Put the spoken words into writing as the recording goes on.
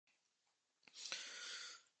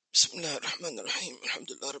بسم الله الرحمن الرحيم.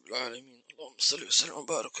 الحمد لله رب العالمين. اللهم صل وسلم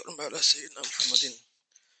وبارك وارحم على سيدنا محمد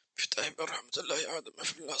مفتاح برحمة الله آدم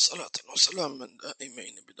في الله صلاة وسلاما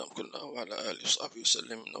دائمين بدم كله وعلى آله وصحبه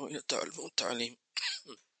وسلم إنه إلى التعلم والتعليم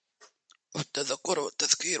والتذكر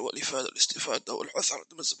والتذكير والإفادة والاستفادة والحث على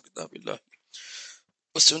تمسك كتاب الله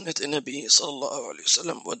وسنة النبي صلى الله عليه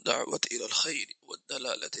وسلم والدعوة إلى الخير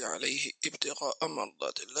والدلالة عليه ابتغاء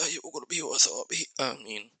مرضات الله وقربه وثوابه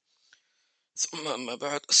آمين. ثم أما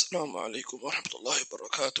بعد، السلام عليكم ورحمة الله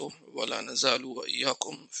وبركاته. ولا نزال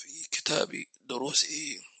وإياكم في دروس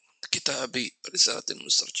كتاب رسالة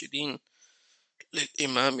المسترشدين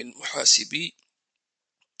للإمام المحاسبي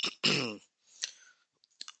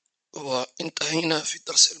وانتهينا في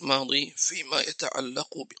الدرس الماضي فيما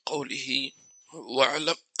يتعلق بقوله: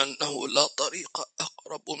 واعلم أنه لا طريق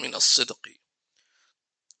أقرب من الصدق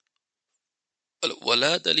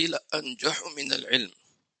ولا دليل أنجح من العلم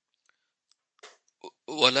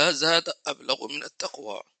ولا زاد أبلغ من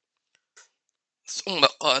التقوى. ثم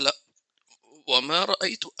قال: وما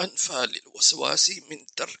رأيت أنفى للوسواس من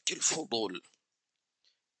ترك الفضول.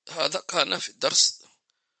 هذا كان في الدرس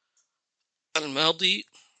الماضي.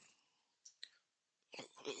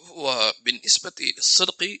 وبالنسبة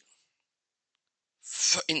للصدق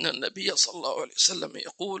فإن النبي صلى الله عليه وسلم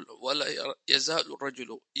يقول: ولا يزال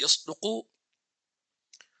الرجل يصدق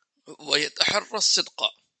ويتحرى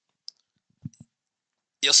الصدق.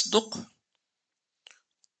 يصدق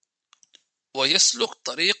ويسلك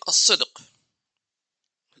طريق الصدق،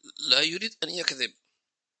 لا يريد أن يكذب.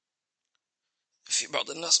 في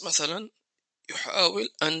بعض الناس مثلا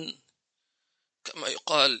يحاول أن كما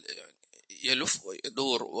يقال يلف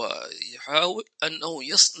ويدور ويحاول أنه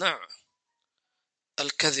يصنع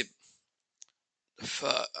الكذب،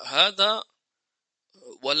 فهذا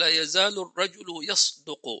ولا يزال الرجل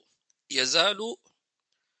يصدق، يزال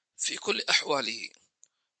في كل أحواله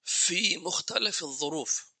في مختلف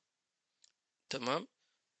الظروف، تمام،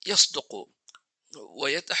 يصدق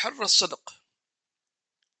ويتحرى الصدق،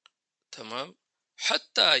 تمام،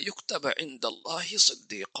 حتى يكتب عند الله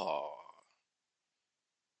صديقا.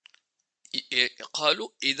 قالوا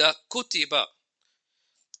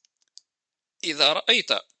إذا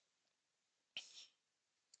رأيت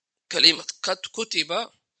كلمة قد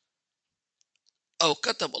كتب أو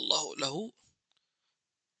كتب الله له،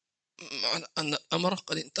 معنى أن الأمر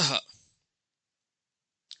قد انتهى،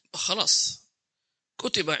 خلاص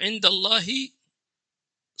كتب عند الله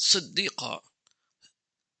صديقا،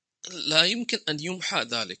 لا يمكن أن يمحى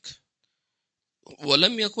ذلك.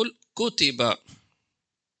 ولم يقل كتب،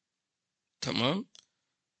 تمام،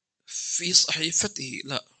 في صحيفته،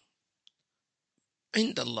 لا،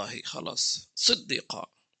 عند الله خلاص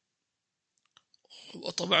صديقا.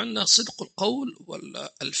 وطبعا صدق القول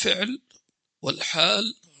والفعل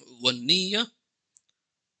والحال والنية،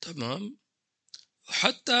 تمام،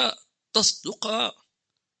 حتى تصدق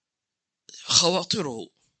خواطره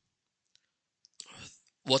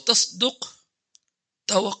وتصدق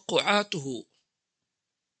توقعاته.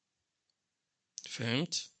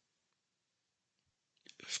 فهمت؟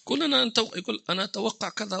 كلنا يقول أنا أتوقع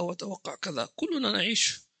كذا وأتوقع كذا، كلنا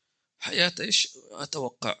نعيش حياة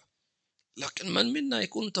أتوقع، لكن من منا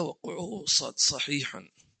يكون توقعه صحيحا؟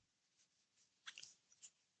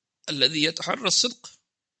 الذي يتحرى الصدق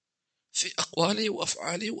في أقواله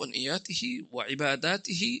وأفعاله ونياته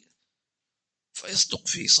وعباداته، فيصدق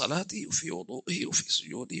في صلاته وفي وضوءه وفي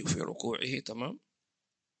سجوده وفي ركوعه، تمام،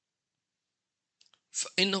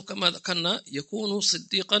 فإنه كما ذكرنا يكون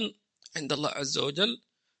صديقا عند الله عز وجل.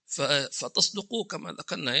 فتصدق كما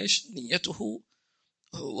ذكرنا نيته،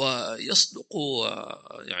 ويصدق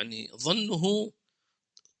يعني ظنه،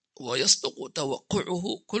 ويصدق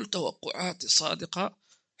توقعه، كل توقعات صادقة،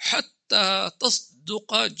 حتى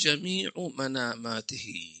تصدق جميع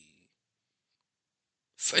مناماته،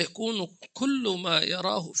 فيكون كل ما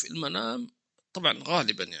يراه في المنام طبعا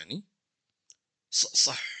غالبا يعني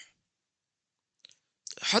صح.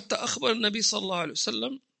 حتى أخبر النبي صلى الله عليه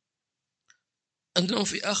وسلم أنه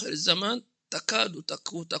في آخر الزمان تكاد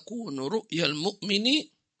تكون رؤيا المؤمن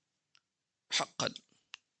حقا،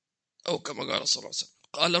 أو كما قال صلى الله عليه وسلم،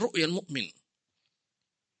 قال رؤيا المؤمن،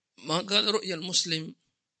 ما قال رؤيا المسلم.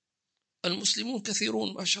 المسلمون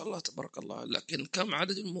كثيرون ما شاء الله تبارك الله، لكن كم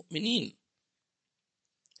عدد المؤمنين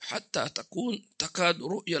حتى تكاد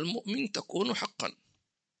رؤيا المؤمن تكون حقا.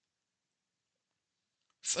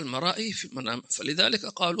 فالمرائي في المنام، فلذلك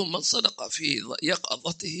قالوا من صدق في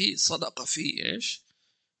يقظته صدق في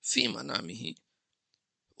في منامه.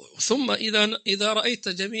 ثم إذا رأيت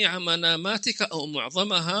جميع مناماتك أو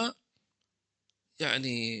معظمها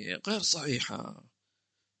يعني غير صحيحة،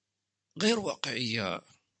 غير واقعية،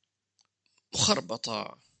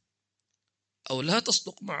 مخربطة، أو لا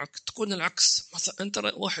تصدق معك، تكون العكس. مثلا أنت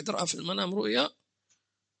واحد رأى في المنام رؤيا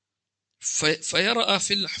فيرى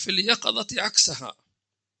في اليقظة عكسها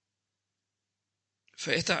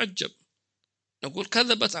فيتعجب، نقول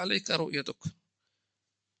كذبت عليك رؤيتك.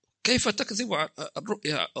 كيف تكذب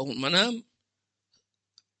الرؤيا أو المنام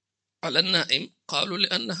على النائم؟ قالوا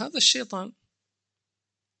لأن هذا الشيطان،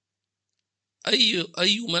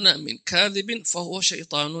 أي منام كاذب فهو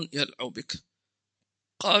شيطان يلعب بك.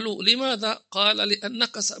 قالوا لماذا؟ قال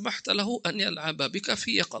لأنك سمحت له أن يلعب بك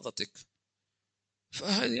في يقظتك.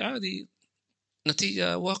 فهذه عادي،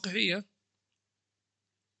 نتيجة واقعية.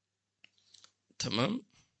 تمام.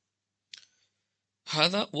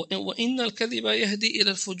 هذا وإن الكذب يهدي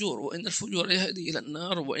إلى الفجور، وإن الفجور يهدي إلى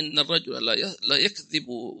النار، وإن الرجل لا يكذب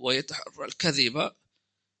ويتحرى الكذب،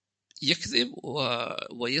 يكذب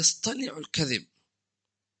ويصطنع الكذب،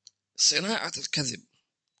 صناعة الكذب،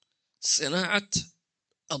 صناعة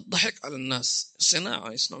الضحك على الناس،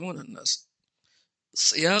 صناعة يصنعونها الناس،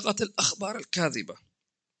 صياغة الأخبار الكاذبة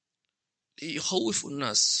ليخوفوا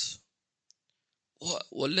الناس.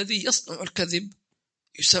 والذي يصنع الكذب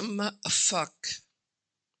يسمى أفاك.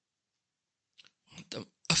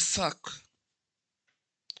 أفاك،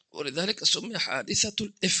 ولذلك سمي حادثة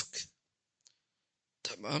الإفك.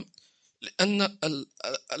 تمام. لأن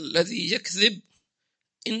الذي يكذب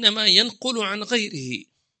إنما ينقل عن غيره.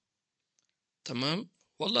 تمام.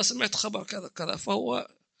 والله سمعت خبر كذا كذا،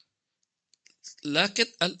 فهو، لكن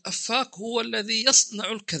الأفاك هو الذي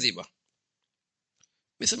يصنع الكذبة،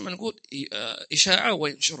 مثل ما نقول إشاعة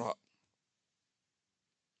وينشرها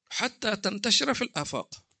حتى تنتشر في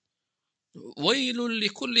الآفاق. ويل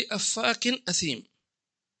لكل أفاك أثيم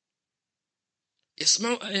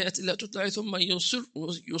يسمع آيات الله تتلى ثم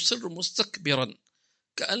يصر مستكبرا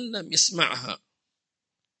كأن لم يسمعها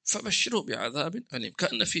فبشره بعذاب أليم.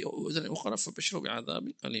 كأن في أذن أخرى فبشره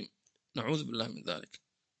بعذاب أليم. نعوذ بالله من ذلك.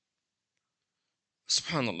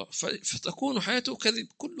 سبحان الله. فتكون حياته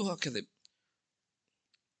كذب، كلها كذب،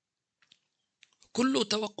 كل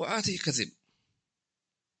توقعاته كذب،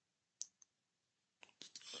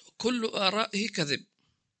 كل آرائه كذب.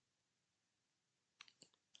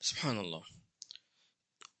 سبحان الله.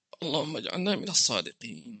 اللهم اجعلنا من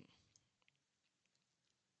الصادقين.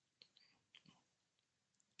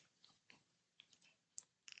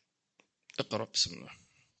 اقرأ بسم الله.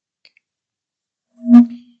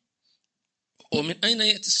 ومن أين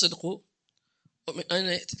يأتي الصدق ومن أين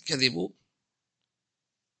يأتي الكذب؟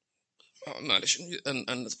 معلش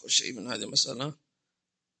أن نذكر شيء من هذه المسألة.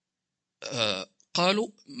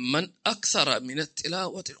 قالوا من أكثر من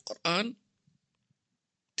التلاوة القرآن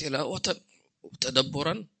تلاوة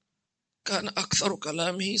وتدبرا كان أكثر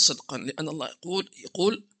كلامه صدقا، لأن الله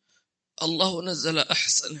يقول الله نزل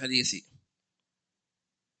أحسن حديثي.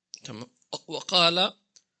 تمام. وقال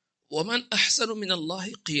ومن أحسن من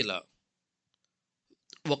الله قيلا،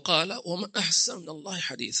 وقال ومن أحسن من الله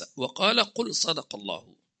حديثا، وقال قل صدق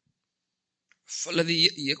الله.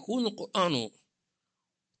 فالذي يكون القرآن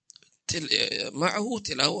معه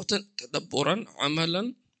تلاوة تدبرا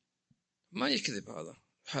عملا ما يكذب.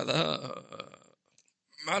 هذا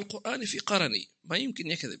مع القرآن في قرني، ما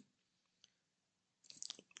يمكن يكذب.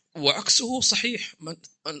 وعكسه صحيح،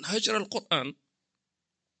 من هجر القرآن.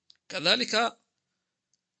 كذلك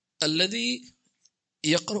الذي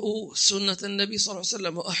يقرأ سنة النبي صلى الله عليه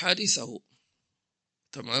وسلم وأحاديثه،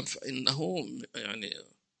 تمام،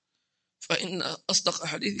 فإن أصدق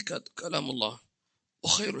أحاديث كلام الله،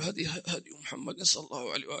 وخير الهدي هدي محمد صلى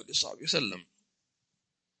الله عليه وآله وصحبه وسلم.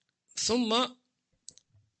 ثم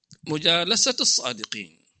مجالسة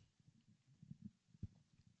الصادقين،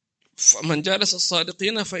 فمن جالس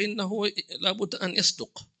الصادقين فإنه لابد أن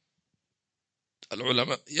يصدق.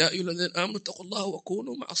 العلماء يا أيها الذين آمنوا اتقوا الله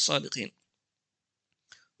وكونوا مع الصادقين.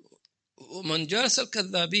 ومن جالس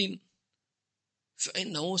الكذابين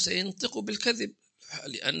فإنه سينطق بالكذب،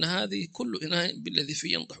 لأن هذه كل إناء بالذي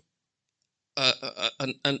فيه ينضح.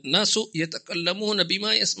 الناس يتكلمون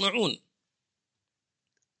بما يسمعون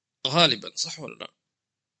غالبا، صح ولا لا؟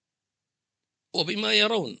 وبما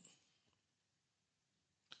يرون.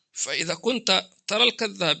 فإذا كنت ترى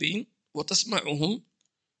الكذابين وتسمعهم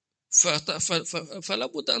فلا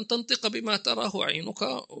بد أن تنطق بما تراه عينك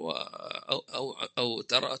أو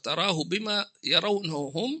تراه بما يرونه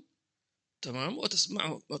هم. تمام.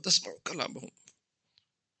 وتسمع كلامهم.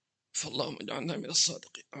 فاللهم اجعلنا من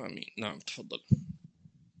الصادقين. آمين. نعم تفضل.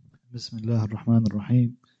 بسم الله الرحمن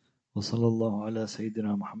الرحيم، وصلى الله على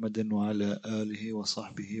سيدنا محمد وعلى آله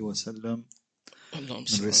وصحبه وسلم. من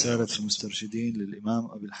رسالة المسترشدين للإمام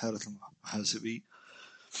أبي الحارث المحاسبي،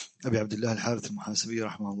 أبي عبد الله الحارث المحاسبي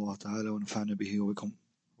رحمه الله تعالى، ونفعنا به وبكم،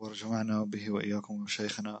 ورجمعنا به وإياكم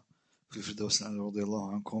وشيخنا في الفردوس رضي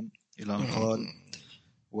الله عنكم، إلى أن قال: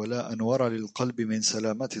 ولا أنور للقلب من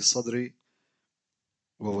سلامة الصدر،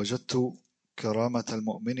 ووجدت كرامة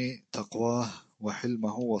المؤمن تقواه،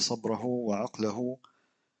 وحلمه وصبره، وعقله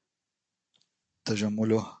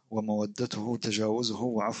تجمله، ومودته تجاوزه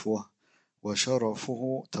وعفوه،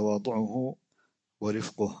 وشرفه تواضعه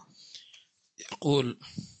ورفقه. يقول: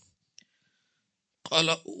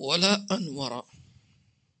 قال: ولا أنور.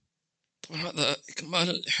 هذا إكمال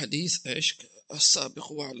الحديث إيش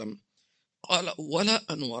السابق واعلم. قال: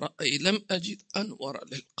 ولا أنور، أي لم أجد أنور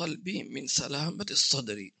للقلب من سلامة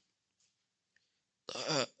الصدر.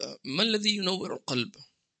 ما الذي ينور القلب؟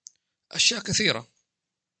 أشياء كثيرة.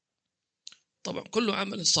 طبعا كل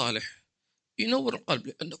عمل صالح ينور القلب،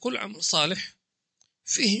 لأن كل عمل صالح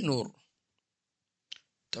فيه نور.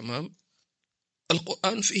 تمام.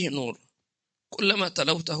 القرآن فيه نور، كلما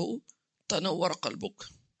تلوته تنور قلبك.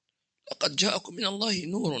 لقد جاءكم من الله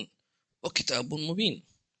نور وكتاب مبين.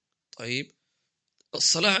 طيب،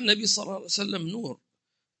 الصلاة على النبي صلى الله عليه وسلم نور،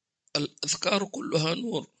 الأذكار كلها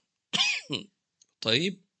نور.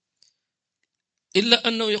 طيب، إلا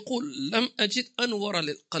أنه يقول: لم أجد أنور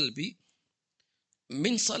للقلب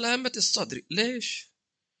من سلامة الصدر. ليش؟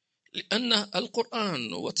 لأن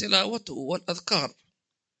القرآن وتلاوته والأذكار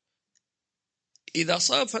إذا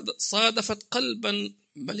صادفت قلبا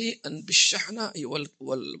مليئا بالشحناء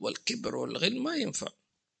والكبر والغل ما ينفع.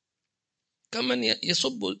 كمن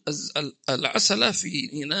يصب العسل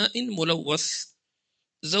في إناء ملوث،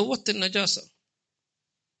 زودت النجاسة.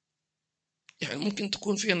 يعني ممكن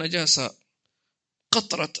تكون فيها نجاسة،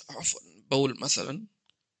 قطرة عفوا بول مثلا،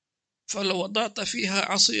 فلو وضعت فيها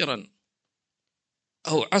عصيرا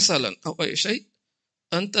أو عسلا أو أي شيء،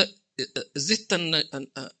 أنت زدت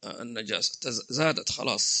النجاسة، زادت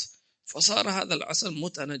خلاص، فصار هذا العسل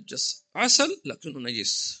متنجس. عسل لكنه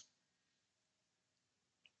نجس،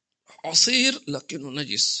 عصير لكنه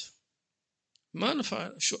نجس، ما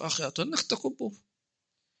نفع شو آخرته أنك تكبه.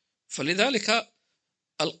 فلذلك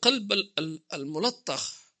القلب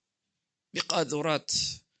الملطخ بقاذورات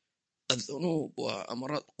الذنوب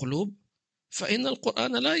وأمراض القلوب، فإن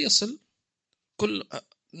القرآن لا يصل، كل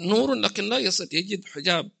نور لكن لا يصل، يجد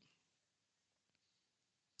حجاب.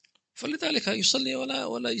 فلذلك يصلي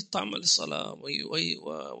ولا يطعم للصلاة،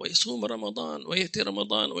 ويصوم رمضان، ويأتي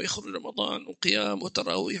رمضان ويخرج رمضان، وقيام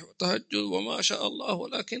وتراويح وتهجد وما شاء الله،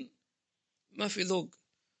 ولكن ما في ذوق،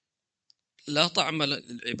 لا طعم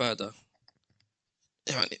للعبادة.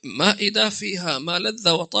 يعني مائدة فيها ما لذ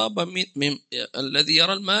وطاب، من الذي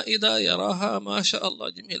يرى المائدة يراها ما شاء الله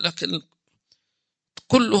جميل، لكن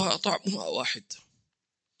كلها طعمها واحد.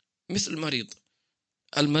 مثل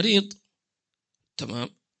المريض تمام،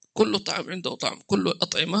 كل طعم عنده طعم، كل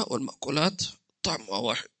الأطعمة والمأكولات طعمها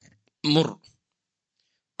واحد، مر.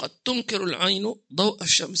 قد تنكر العين ضوء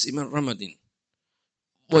الشمس من رمد،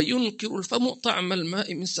 وينكر الفم طعم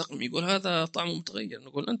الماء من سقم. يقول هذا طعم متغير،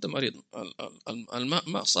 نقول أنت مريض، الماء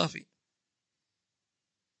ماء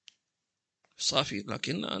صافي،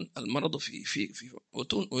 لكن المرض في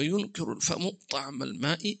وينكر الفم طعم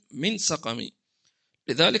الماء من سقم.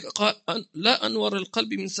 لذلك قال: لا أنور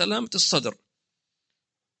القلب من سلامة الصدر.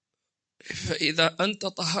 فإذا أنت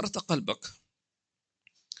طهرت قلبك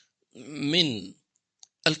من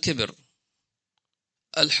الكبر،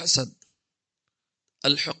 الحسد،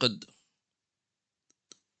 الحقد،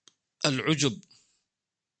 العجب،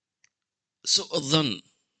 سوء الظن،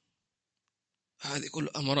 هذه كل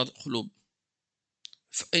أمراض القلوب،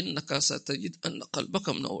 فإنك ستجد أن قلبك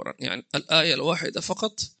منورا. يعني الآية الواحدة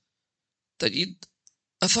فقط تجد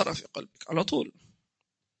أثر في قلبك على طول.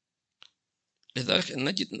 لذلك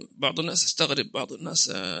نجد بعض الناس يستغرب، بعض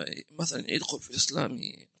الناس مثلا يدخل في الإسلام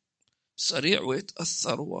سريع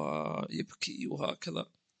ويتأثر ويبكي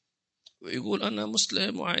وهكذا، ويقول أنا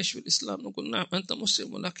مسلم وعايش في الإسلام. نقول نعم أنت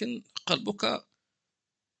مسلم، ولكن قلبك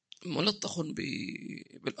ملطخ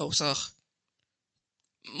بالأوساخ.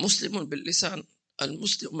 مسلم باللسان،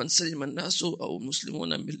 المسلم من سلم الناس أو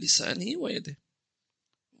مسلمون من لسانه ويده،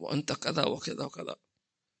 وأنت كذا وكذا وكذا.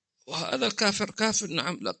 وهذا الكافر كافر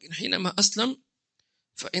نعم، لكن حينما أسلم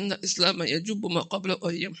فإن الإسلام يجب ما قبله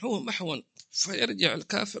ويمحوه محوا، فيرجع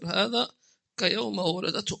الكافر هذا كيوم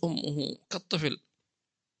ولدته أمه، كالطفل.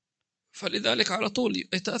 فلذلك على طول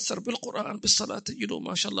يتأثر بالقرآن، بالصلاة، تجده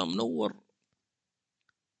ما شاء الله منور،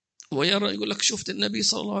 ويرى، يقول لك شفت النبي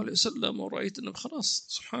صلى الله عليه وسلم ورأيت النبي، خلاص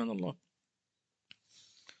سبحان الله.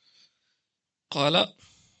 قال: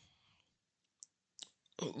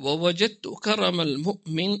 ووجدت كرم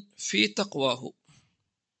المؤمن في تقواه.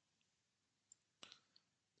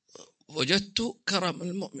 وجدت كرم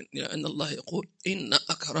المؤمن، لأن الله يقول: إن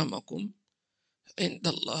أكرمكم عند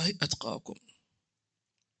الله أتقاكم.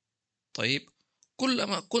 طيب،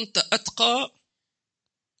 كلما كنت أتقى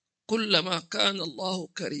كلما كان الله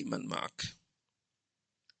كريما معك،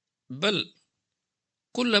 بل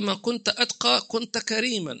كلما كنت أتقى كنت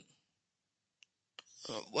كريما.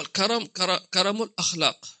 والكرم كرم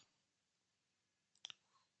الأخلاق،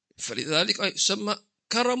 فلذلك يسمى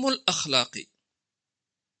كرم الأخلاق،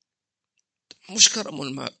 مش كرم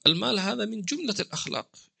المال. المال هذا من جملة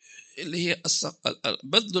الأخلاق اللي هي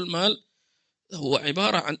بذل المال هو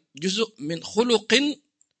عبارة عن جزء من خلق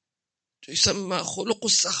يسمى خلق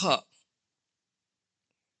السخاء،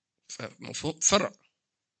 فرع.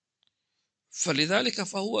 فلذلك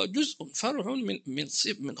فهو جزء فرع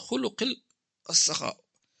من خلق السخاء،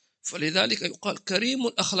 فلذلك يقال كريم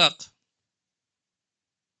الأخلاق.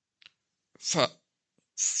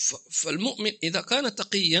 فالمؤمن إذا كان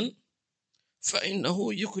تقيا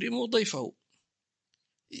فإنه يكرم ضيفه،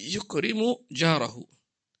 يكرم جاره،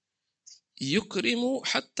 يكرم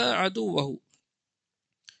حتى عدوه،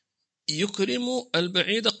 يكرم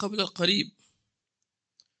البعيد قبل القريب،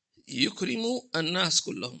 يكرم الناس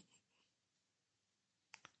كلهم.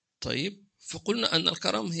 طيب، فقلنا أن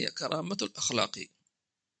الكرم هي كرامة الأخلاق.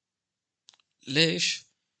 ليش؟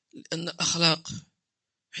 لأن الأخلاق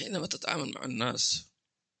حينما تتعامل مع الناس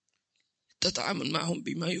تتعامل معهم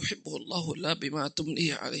بما يحبه الله لا بما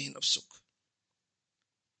تمنيه عليه نفسك.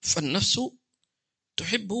 فالنفس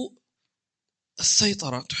تحب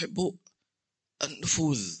السيطرة، تحب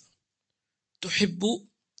النفوذ، تحب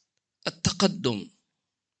التقدم،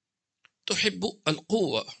 تحب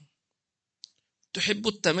القوة، تحب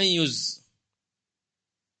التميز.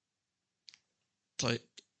 طيب،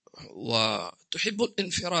 وتحب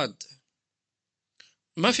الانفراد.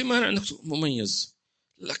 ما في مانع أنك تكون مميز،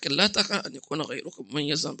 لكن لا تكره أن يكون غيرك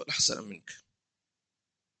مميزا بل أحسن منك.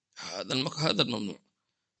 هذا الممنوع.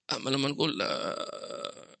 أما لما نقول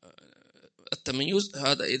التميز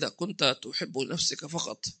هذا إذا كنت تحب نفسك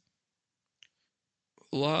فقط.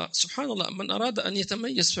 وسبحان الله، من أراد أن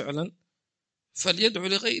يتميز فعلا فليدعو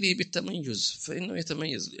لغيره بالتميز فإنه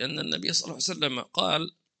يتميز، لأن النبي صلى الله عليه وسلم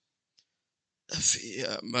قال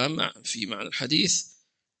في معنى الحديث: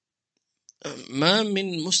 ما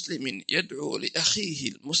من مسلم يدعو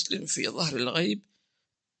لأخيه المسلم في ظهر الغيب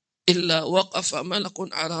إلا وقف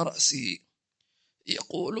ملك على رأسه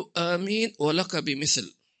يقول آمين ولك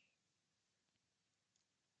بمثل.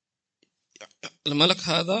 الملك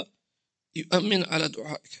هذا يؤمن على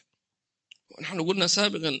دعائك. ونحن قلنا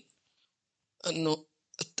سابقا أنه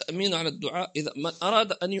التأمين على الدعاء، إذا من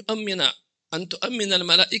أراد أن تؤمن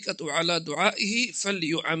الملائكة على دعائه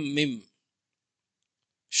فليعمم.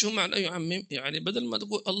 شو معنى يعمم؟ يعني بدل ما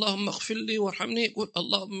تقول اللهم اغفر لي وارحمني، يقول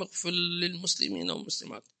اللهم اغفر للمسلمين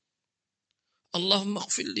والمسلمات، اللهم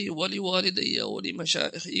اغفر لي ولوالدي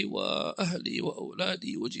ولمشايخي وأهلي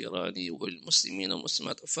وأولادي وجيراني والمسلمين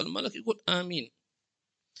والمسلمات، فالملك يقول آمين.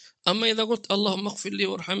 أما إذا قلت اللهم اغفر لي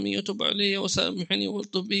وارحمني وتب علي وسامحني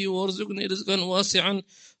والطف بي وارزقني رزقا واسعا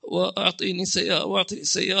وأعطيني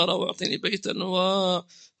سيارة وأعطيني بيتا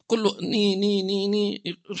وكل ني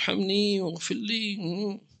ارحمني واغفر لي،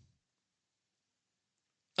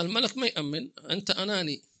 الملك ما يأمن، أنت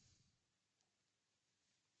أناني.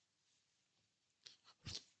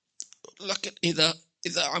 لكن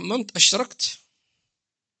إذا عممت أشركت،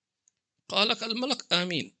 قال لك الملك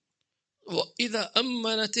آمين. وإذا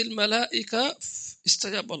أمنت الملائكة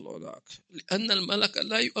استجاب الله لك، لأن الملك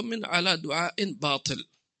لا يؤمن على دعاء باطل،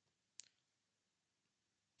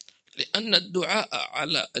 لأن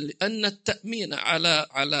التأمين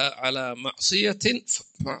على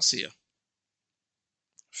معصية.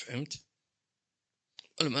 فهمت؟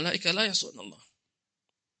 الملائكة لا يعصون الله.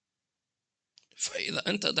 فإذا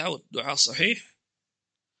أنت دعوت دعاء صحيح،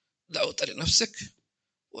 دعوت لنفسك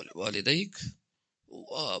ولوالديك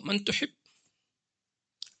ومن تحب،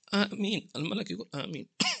 آمين، الملك يقول آمين.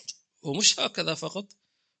 ومش هكذا فقط،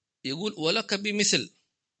 يقول ولك بمثل.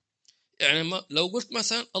 يعني لو قلت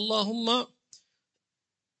مثلا اللهم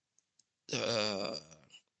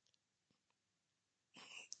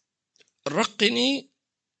رقني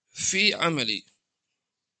في عملي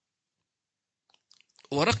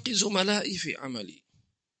ورقي زملائي في عملي،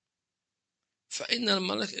 فإن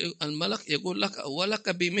الملك يقول لك ولك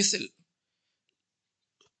بمثل.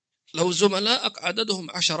 لو زملائك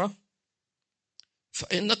عددهم 10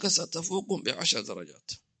 فإنك ستفوقهم ب10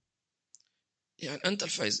 درجات، يعني أنت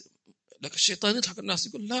الفائز. لكن الشيطان يضحك الناس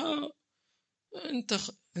يقول لا،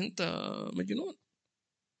 أنت مجنون،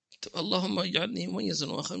 اللهم اجعلني مميزا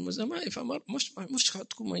وأخا من زمائي، فمش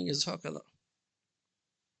تكون مميز هكذا.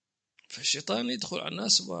 فالشيطان يدخل على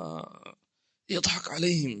الناس ويضحك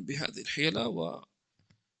عليهم بهذه الحيلة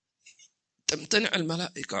تمتنع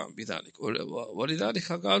الملائكة بذلك،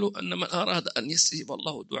 ولذلك قالوا أن من أراد أن يستجيب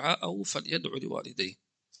الله دعاءه فليدعو لوالديه،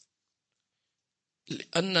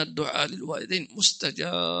 لأن الدعاء للوالدين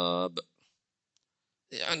مستجاب،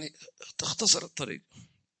 يعني تختصر الطريق.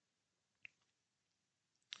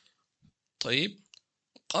 طيب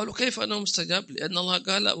قالوا كيف أنه مستجاب؟ لأن الله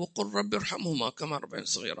قال وقل رب ارحمهما كما ربياني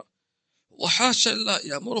صغيرا، وحاشا الله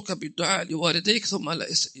يأمرك بالدعاء لوالديك ثم لا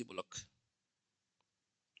يستجيب لك.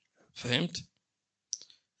 فهمت؟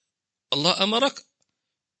 الله أمرك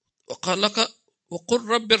وقال لك وقل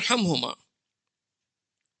رب ارحمهما،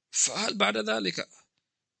 فهل بعد ذلك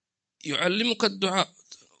يعلمك الدعاء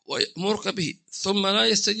ويأمرك به ثم لا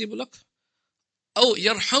يستجيب لك، أو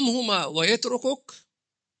يرحمهما ويتركك؟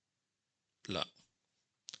 لا،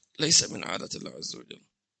 ليس من عادة الله عز وجل.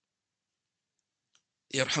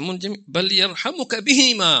 يرحمون الجميع، بل يرحمك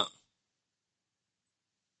بهما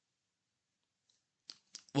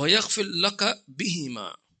ويغفر لك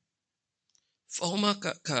بهما، فهما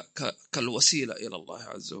كالوسيلة إلى الله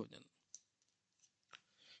عز وجل،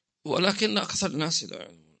 ولكن أكثر الناس لا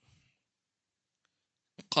يعلمون.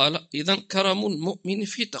 قال إذن كرم المؤمن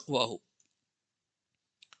في تقواه،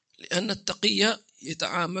 لأن التقي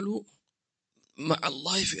يتعامل مع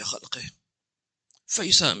الله في خلقه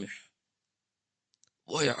فيسامح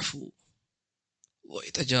ويعفو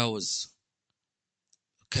ويتجاوز،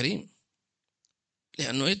 كريم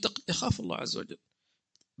لأنه يخاف الله عز وجل.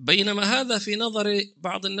 بينما هذا في نظر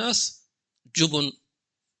بعض الناس جبن،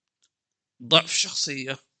 ضعف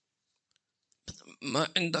شخصية،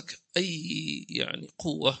 ما عندك أي يعني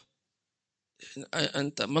قوة،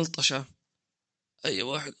 أنت ملطشة، أي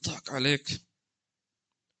واحد ضحك عليك،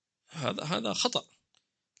 هذا خطأ.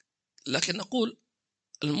 لكن نقول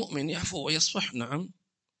المؤمن يعفو ويصفح، نعم،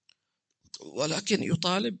 ولكن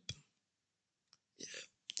يطالب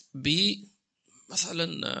مثلا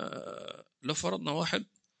لو فرضنا واحد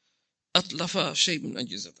أتلف شيء من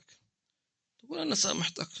أجهزتك، تقول أنا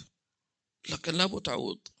سامحتك لكن لابد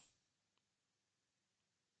تعوض.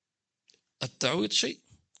 التعويض شيء،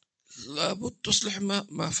 لابد تصلح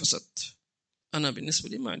ما فسدت. أنا بالنسبة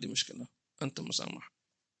لي ما عندي مشكلة، أنت مسامح،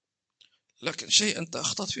 لكن شيء أنت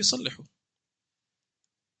أخطأت فيه صلحه.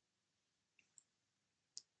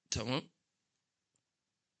 تمام؟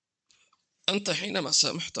 أنت حينما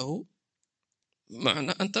سامحته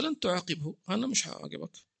معنى أنت لن تعاقبه، أنا مش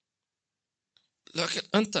هعاقبك، لكن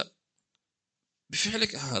أنت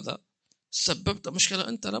بفعلك هذا سببت مشكلة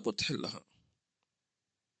أنت لابد تحلها.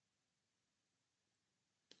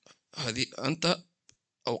 هذه أنت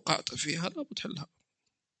أوقعت فيها لابد تحلها.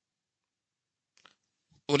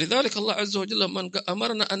 ولذلك الله عز وجل من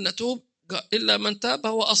أمرنا أن نتوب إلا من تاب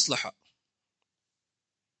وأصلح.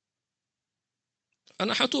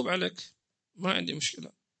 أنا حتوب عليك، ما عندي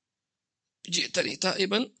مشكلة، جئتني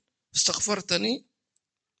تائبا استغفرتني،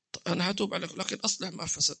 أنا هتوب عليك، لكن أصلح ما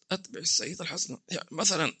فسد، أتبع السيئة الحسنة. يعني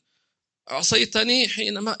مثلا عصيتني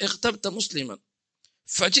حينما اغتبت مسلما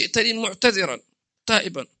فجئتني معتذرا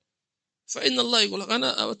تائبا، فإن الله يقول لك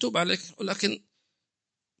أنا أتوب عليك، ولكن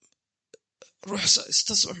روح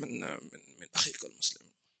استصلح من أخيك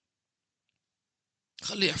المسلم،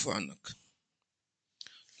 خليه يعفو عنك.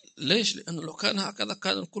 ليش؟ لأنه لو كان هكذا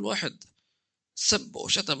كان كل واحد سب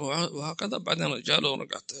وشتم وهكذا، بعدين رجاله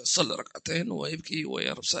رجعت صلى ركعتين ويبكي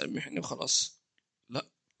ويا رب سامحني وخلاص. لا،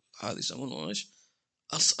 هذه يسمونه ايش؟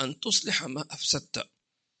 أن تصلح ما أفسدت.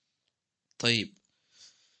 طيب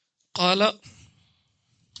قال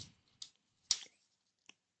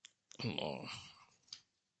الله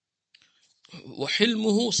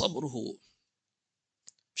وحلمه صبره.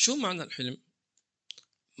 شو معنى الحلم؟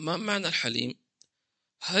 ما معنى الحليم؟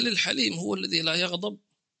 هل الحليم هو الذي لا يغضب؟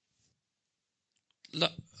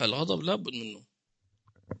 لا، الغضب لا بد منه،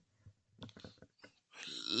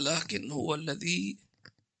 لكن هو الذي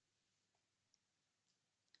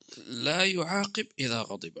لا يعاقب إذا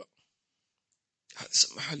غضب، هذا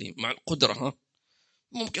يسمى حليم مع القدرة. ها،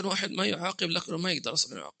 ممكن واحد ما يعاقب لكنه ما يقدر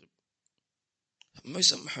أصلا يعاقب، ما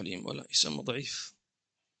يسمى حليم ولا يسمى ضعيف.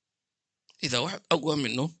 إذا واحد أقوى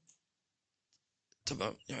منه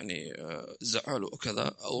تمام، يعني زعله وكذا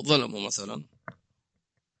أو ظلمه مثلا،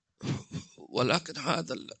 ولكن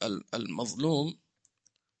هذا المظلوم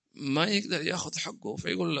ما يقدر ياخذ حقه،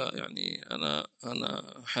 فيقول له يعني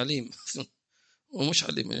أنا حليم ومش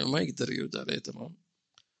حليم، يعني ما يقدر يرد عليه. تمام،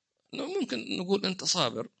 ممكن نقول أنت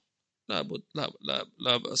صابر، لابد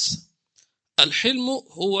لا بأس. الحلم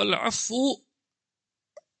هو العفو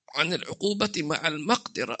عن العقوبة مع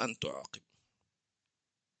المقدرة أن تعاقب.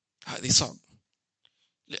 هذه صعب،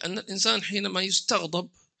 لأن الإنسان حينما يستغضب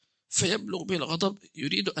فيبلغ بالغضب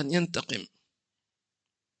يريد أن ينتقم،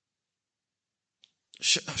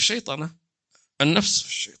 الشيطنة النفس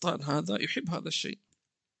الشيطان هذا يحب هذا الشيء،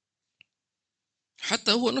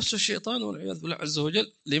 حتى هو نفس الشيطان والعياذ بالله عز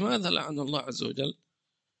وجل. لماذا لعن الله عز وجل؟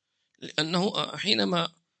 لأنه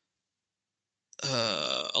حينما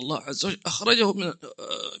الله عز وجل أخرجه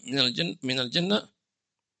من الجنة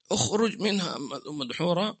أخرج منها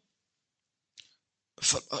مدحورا،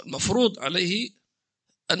 فالمفروض عليه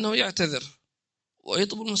أنه يعتذر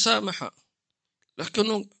ويطلب المسامحة،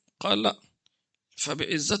 لكنه قال لا،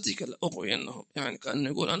 فبعزتك لأغوينهم، يعني كأنه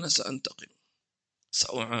يقول أنا سأنتقم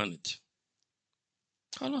سأعاند،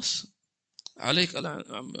 خلاص عليك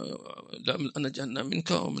لأن جهنم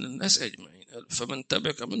منك ومن الناس أجمعين، فمن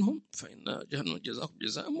تبعك منهم فإن جهنم جزاكم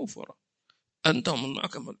جزاء موفورا، أنت ومن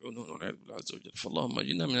معك ملعونون والعياذ بالله عز وجل. فاللهم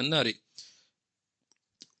أجرنا من النار.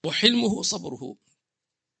 وحلمه صبره.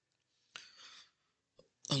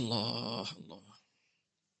 الله الله.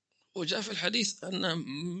 وجاء في الحديث أن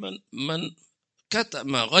من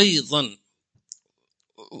كتم غيظا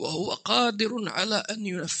وهو قادر على أن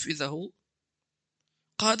ينفذه،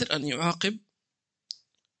 قادر أن يعاقب،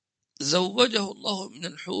 زوجه الله من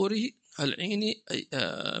الحور العين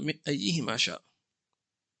من أيه ما شاء.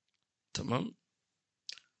 تمام.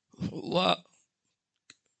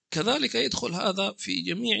 وكذلك يدخل هذا في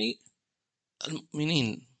جميع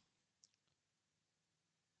المؤمنين.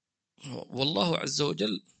 والله عز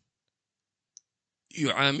وجل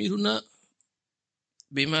يعاملنا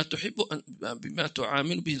بما تحب بما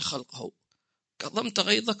تعامل به خلقه. كظمت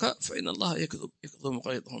غيظك فإن الله يكظم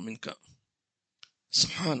غيظه منك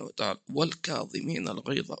سبحانه وتعالى. والكاظمين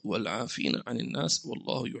الغيظ والعافين عن الناس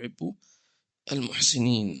والله يحب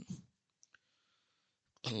المحسنين.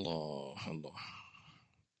 الله الله.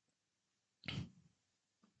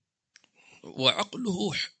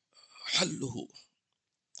 وعقله حله.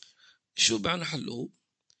 شو معنى حله؟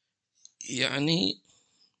 يعني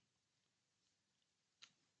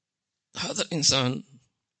هذا الإنسان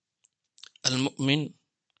المؤمن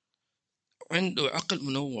عنده عقل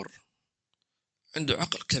منور، عنده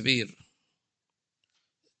عقل كبير،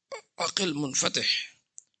 عقل منفتح.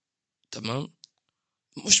 تمام.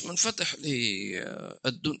 مش منفتح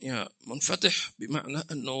للدنيا، منفتح بمعنى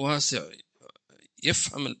أنه واسع،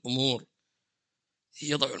 يفهم الأمور،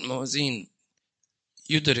 يضع الموازين،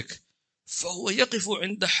 يدرك. فهو يقف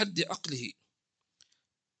عند حد عقله،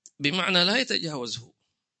 بمعنى لا يتجاوزه،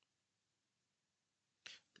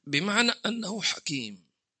 بمعنى أنه حكيم.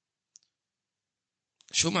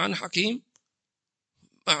 شو معنى حكيم؟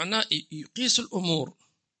 معنى يقيس الأمور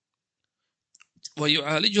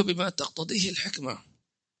ويعالجه بما تقتضيه الحكمة،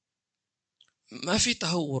 ما في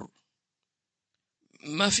تهور،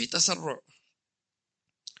 ما في تسرع،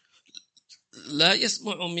 لا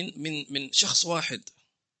يسمع من شخص واحد.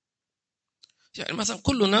 يعني مثلا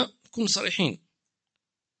كلنا نكون صريحين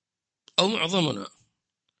أو معظمنا،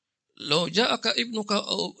 لو جاءك ابنك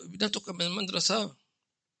أو ابنتك من المدرسة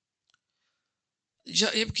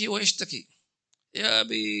جاء يبكي ويشتكي، يا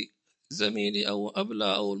أبي زميلي أو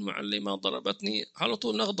أبلة أو المعلمة ضربتني، على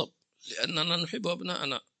طول نغضب لأننا نحب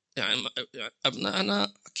أبناءنا. يعني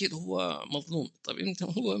أبناءنا أكيد هو مظلوم. طيب أنت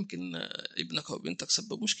هو يمكن ابنك أو بنتك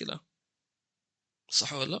سبب مشكلة،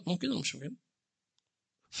 صح ولا لا؟ ممكن ولا مش ممكن؟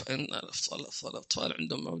 فإن الأطفال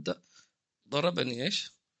عندهم مبدأ ضربني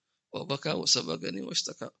إيش وبكى وسبقني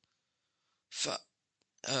واشتكى.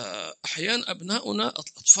 فأحيانا أبناؤنا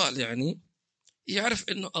الأطفال يعني يعرف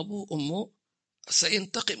إنه أبوه وأمه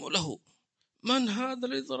سينتقم له. من هذا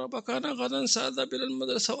الذي ضربك؟ أنا غدا سأذهب إلى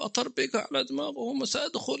المدرسة وأطربك على دماغهم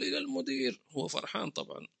وسأدخل إلى المدير. هو فرحان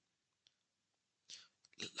طبعا.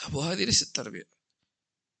 وهذه ليست تربية،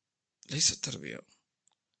 ليست تربية.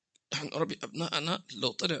 نحن نربي أبناءنا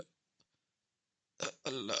لو طلع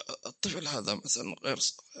الطفل هذا مثلا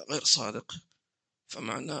غير صادق،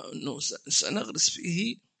 فمعناه أنه سنغرس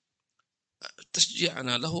فيه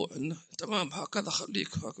تشجيعنا له أنه تمام هكذا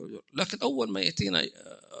خليك هكذا. لكن أول ما يأتينا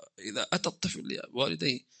إذا أتى الطفل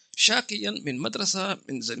لوالديه شاكيا من مدرسة،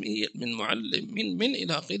 من زميل، من معلم، من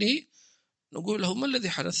إلى آخره، نقول له ما الذي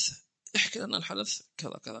حدث؟ احكي لنا الحدث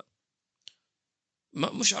كذا كذا.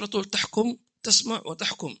 مش على طول تحكم، تسمع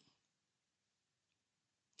وتحكم.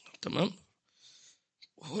 تمام.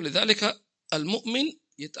 ولذلك المؤمن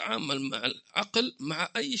يتعامل مع العقل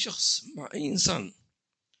مع أي شخص، مع أي إنسان،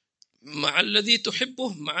 مع الذي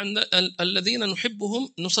تحبه، مع الذين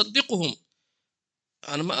نحبهم نصدقهم.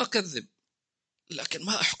 أنا ما أكذب لكن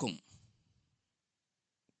ما أحكم.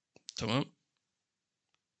 تمام.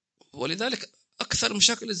 ولذلك أكثر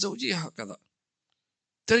مشاكل الزوجية هكذا،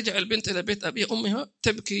 ترجع البنت إلى بيت أبيها أمها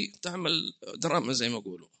تبكي، تعمل دراما زي ما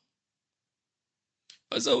يقولوا،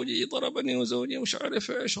 زوجي ضربني وزوجي مش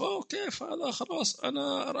عارف إيش. كيف هذا؟ خلاص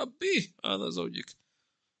أنا أربيه، هذا زوجك.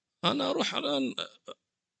 أنا أروح الآن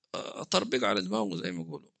أطربق على دماغه زي ما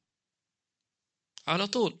يقولوا على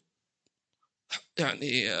طول،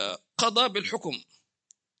 يعني قضى بالحكم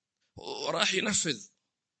وراح ينفذ.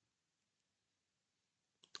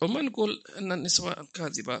 وما نقول أن النسوان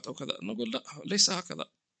كاذبات أو كذا، نقول لا، ليس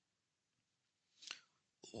هكذا.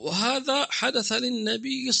 وهذا حدث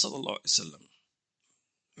للنبي صلى الله عليه وسلم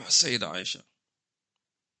مع السيدة عائشة.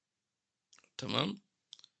 تمام.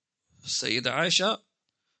 السيدة عائشة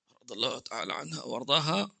رضي الله تعالى عنها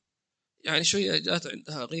وارضاها، يعني شوية جات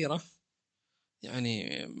عندها غيرة،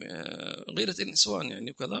 يعني غيرة النسوان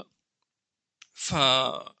يعني وكذا.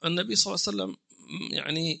 فالنبي صلى الله عليه وسلم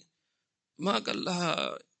يعني ما قال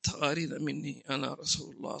لها تغارين مني أنا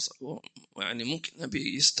رسول الله يعني ممكن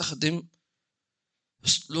النبي يستخدم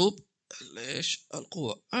أسلوب ليش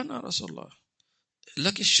القوة، أنا رسول الله،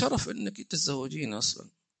 لك الشرف أنك تتزوجين أصلا،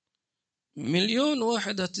 مليون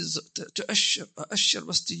واحدة تأشر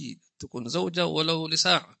بس تجي تكون زوجة ولو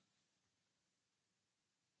لساعة.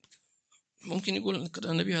 ممكن يقول لك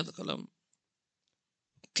النبي هذا كلام،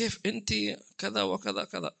 كيف أنت كذا وكذا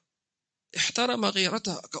كذا. احترم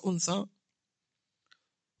غيرتها كأنثى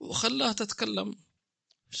وخلاها تتكلم.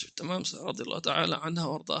 تمام. رضي الله تعالى عنها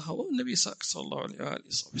وارضاها، والنبي صلى الله عليه وآله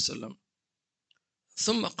وسلم.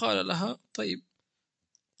 ثم قال لها طيب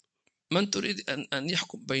من تريد أن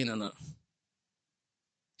يحكم بيننا؟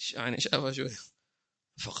 يعني شافها شوي،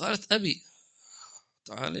 فقالت أبي.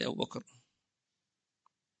 تعالى يا أبو بكر.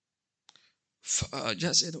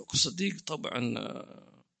 فجاء سيدنا أبو بكر الصديق طبعا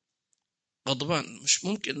غضبان، مش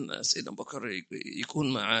ممكن سيدنا أبو بكر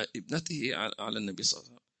يكون مع ابنته على النبي صلى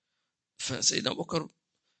الله عليه وسلم. فسيدنا أبو بكر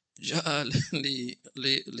جاء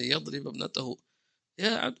ليضرب ابنته، يا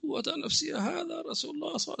عدوة نفسي هذا رسول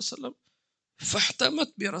الله صلى الله عليه وسلم.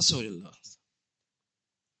 فاحتمت برسول الله،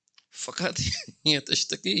 فكانت هي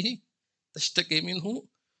تشتكي منه،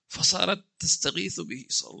 فصارت تستغيث به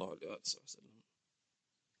صلى الله عليه وسلم.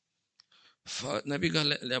 فالنبي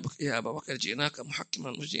قال يا أبا بكر جئناك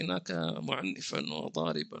محكما مش جئناك معنفا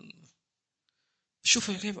وضاربا.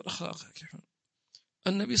 شوف كيف الأخلاق، كيف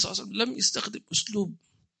النبي صلى الله عليه وسلم لم يستخدم أسلوب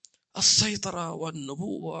السيطرة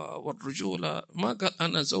والنبوة والرجولة. ما قال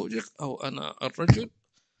أنا زوجك أو أنا الرجل،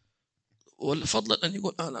 والفضل أن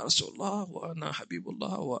يقول أنا رسول الله وأنا حبيب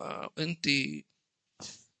الله وأنت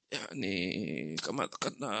يعني كما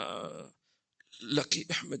ذكرنا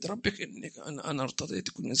لك احمد ربك انك انا ارتضيت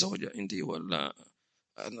تكون زوجة عندي، ولا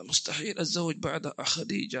انا مستحيل اتزوج بعد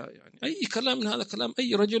خديجة. يعني اي كلام من هذا كلام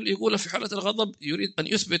اي رجل يقوله في حالة الغضب يريد ان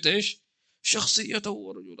يثبت ايش شخصيته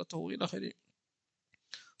ورجولته الى اخره.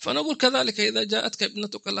 فنقول كذلك اذا جاءتك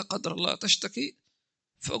ابنتك لا قدر الله تشتكي،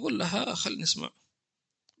 فاقول لها خلينا نسمع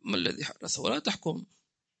ما الذي حدث، ولا تحكم،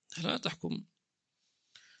 لا تحكم.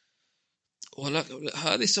 ولا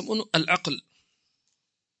هذا يسمونه العقل،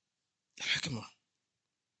 الحكمة،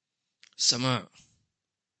 السماع،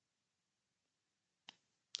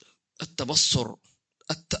 التبصر،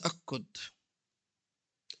 التأكد،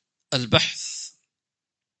 البحث،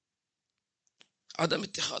 عدم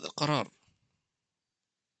اتخاذ القرار.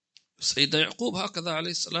 سيدنا يعقوب هكذا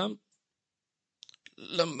عليه السلام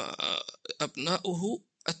لما أبناؤه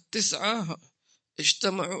 9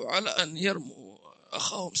 اجتمعوا على أن يرموا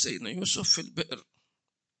أخاهم سيدنا يوسف في البئر،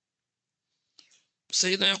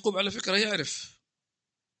 سيدنا يعقوب على فكرة يعرف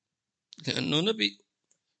لأنه نبي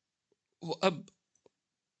وأب،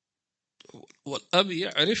 والأب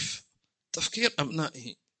يعرف تفكير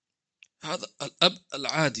أبنائه، هذا الأب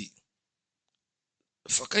العادي،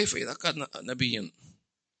 فكيف إذا كان نبيا؟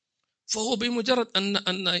 فهو بمجرد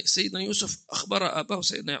أن سيدنا يوسف أخبر أباه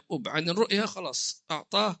سيدنا يعقوب عن الرؤيا خلاص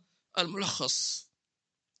أعطاه الملخص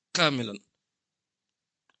كاملا،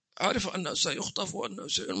 عارف أنه سيخطف وأنه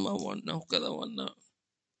سيرمى وأنه كذا وأن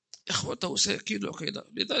إخوته سيكيدوا كيدا.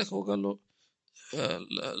 لذلك هو قال له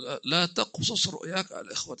لا تقصص رؤياك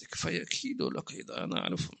على إخوتك فيكيدوا لك كيدا، أنا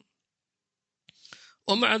أعرفهم.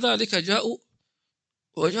 ومع ذلك جاءوا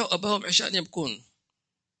أباهم عشان يبكون،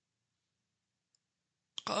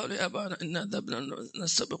 قالوا يا أبانا إنا ذهبنا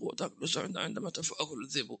نستبق وتأكل عندما تفأكل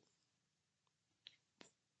الذئب،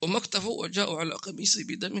 وما اكتفوا وجاءوا على قميصي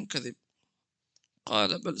بدم كذب،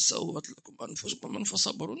 قال بل سوت لكم أنفسكم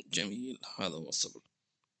فصبر جميل. هذا هو الصبر.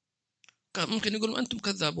 كان ممكن يقول أنتم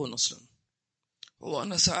كذابون أصلا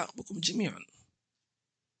وأنا سأعاقبكم جميعا،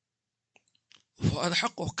 وهذا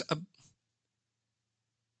حقه كأب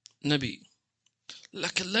نبي،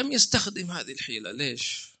 لكن لم يستخدم هذه الحيلة.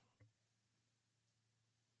 ليش؟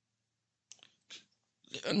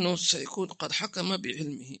 لأنه سيكون قد حكم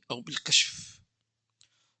بعلمه أو بالكشف،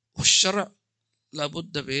 والشرع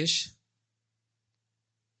لابد بإيش؟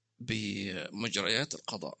 بمجريات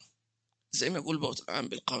القضاء. زي ما يقول بوت العام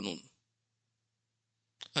بالقانون،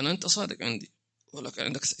 أنت صادق عندي ولكن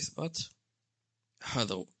عندك إثبات،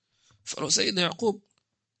 هذا هو. فلو سيدنا يعقوب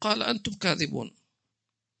قال أنتم كاذبون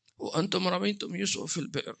وأنتم رميتم يوسف في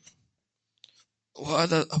البئر،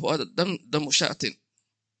 وهذا الدم دم شاة،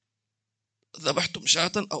 ذبحتم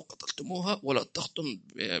شاة أو قتلتموها ولا تختم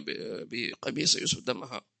بقميص يوسف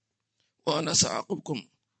دمها وأنا سأعاقبكم.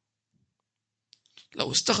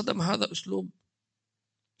 لو استخدم هذا أسلوب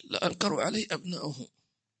لأنكروا عليه أبنائه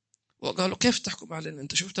وقالوا كيف تحكم علينا؟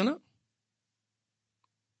 أنت شفتنا؟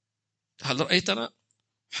 هل رأيتنا؟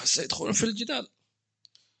 سيدخلون في الجدال.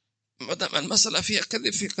 ما دام المسألة فيها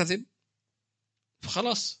كذب في كذب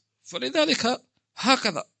فخلاص. فلذلك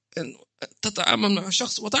هكذا إن تتعامل مع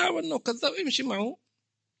شخص وتعامل أنه كذاب امشي معه،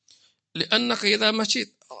 لأنك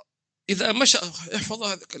إذا مشى احفظ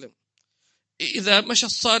هذا الكلام، إذا مشى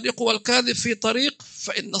الصادق والكاذب في طريق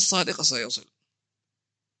فإن الصادق سيصل.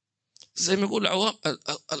 زي ما يقول العوام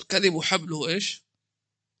الكذب حبله إيش؟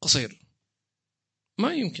 قصير،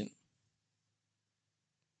 ما يمكن،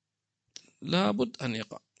 لابد أن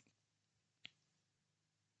يقع.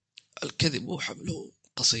 الكذب حبله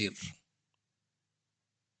قصير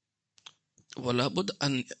ولا بد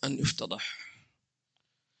أن يفتضح،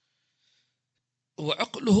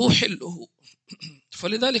 وعقله حله.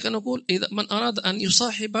 فلذلك نقول إذا من أراد أن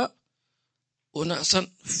يصاحب أناسا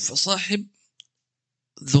فصاحب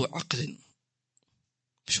ذو عقل،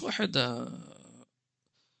 مش واحد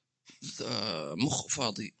مخ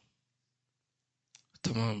فاضي.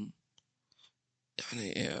 تمام.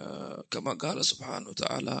 يعني كما قال سبحانه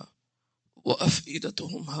وتعالى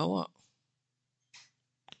وأفئدتهم هواء،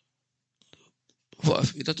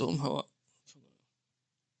 وأفئدتهم هواء،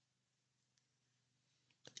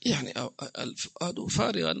 يعني الفؤاد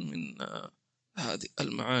فارغا من هذه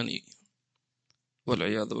المعاني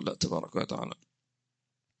والعياذ بالله تبارك وتعالى.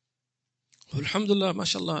 والحمد لله ما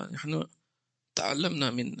شاء الله نحن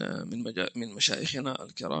تعلمنا من مشايخنا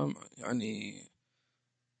الكرام يعني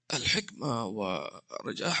الحكمة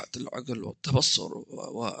ورجاحة العقل والتبصر،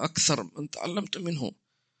 وأكثر من تعلمت منه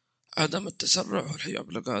عدم التسرع. والحبيب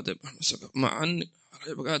القادر مع أن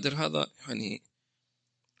الحبيب القادر هذا يعني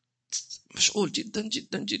مشغول جدا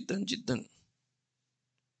جدا جدا جدا،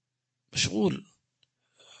 مشغول.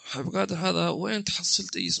 الحبيب القادر هذا وين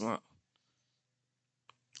تحصلت يسمع؟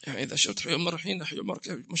 يعني إذا شفت حبيب عمر الحين، حبيب عمر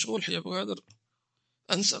كيف مشغول، حبيب القادر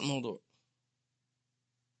أنسى الموضوع.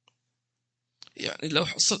 يعني لو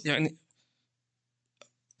حصلت يعني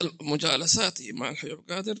مجالساتي مع الحبيب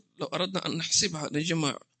القادر لو أردنا أن نحسبها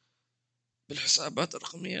نجمع بالحسابات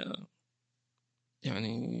الرقمية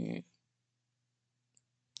يعني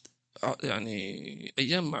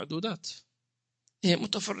أيام معدودات، هي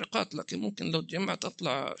متفرقات لكن ممكن لو جمعت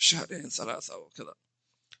تطلع شهرين ثلاثة وكذا،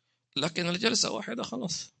 لكن الجلسة واحدة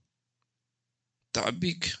خلاص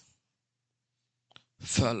تعبيك.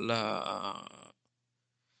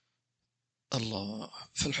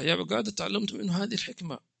 فالحياة قاعدة تعلمت منه هذه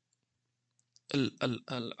الحكمة،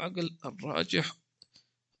 العقل الراجح،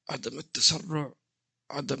 عدم التسرع،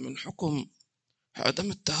 عدم الحكم،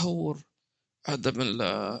 عدم التهور، عدم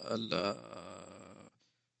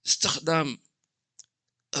استخدام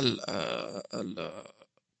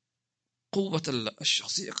قوة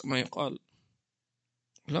الشخصية كما يقال،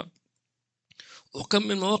 لا. وكم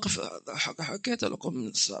من مواقف حكيت لكم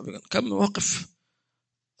من سابقا، كم مواقف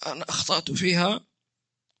أنا أخطأت فيها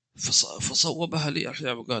فصوبها لي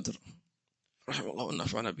الحبيب القادر رحمه الله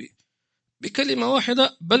ونفعنا به بكلمة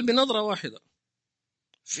واحدة بل بنظرة واحدة.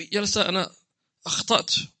 في جلسة أنا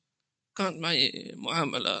أخطأت، كانت معي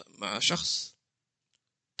معاملة مع شخص،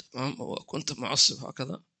 تمام، وكنت معصب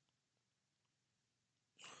هكذا.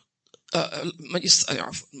 المجلس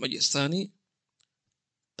الثاني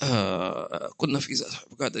كنا في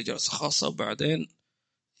قاعدة جلسة خاصة، وبعدين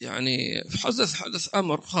يعني حدث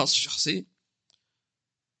أمر خاص شخصي.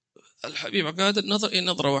 الحبيب قادر نظر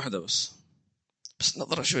نظرة واحدة بس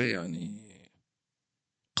نظرة شوية يعني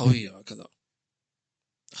قوية هكذا،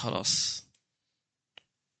 خلاص.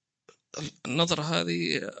 النظرة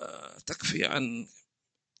هذه تكفي عن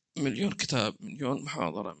مليون كتاب، مليون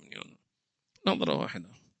محاضرة، مليون نظرة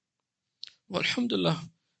واحدة. والحمد لله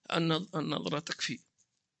أن النظرة تكفي،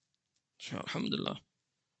 الحمد لله.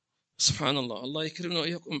 سبحان الله، الله يكرمنا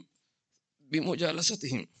وإياكم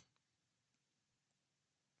بمجالستهم.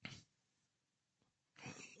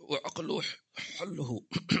 وعقله حله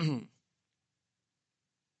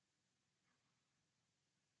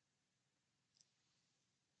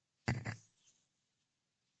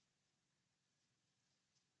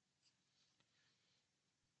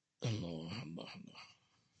الله الله الله.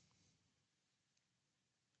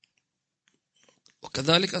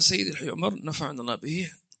 وكذلك سيد الحي عمر نفعنا الله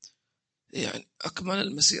به، يعني أكمل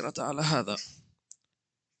المسيرة على هذا.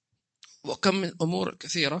 وكم من أمور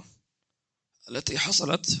كثيرة التي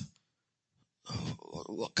حصلت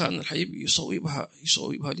وكان الحبيب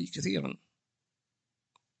يصوبها لي كثيرا،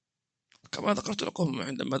 كما ذكرت لكم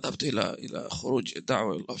عندما ذهبت إلى خروج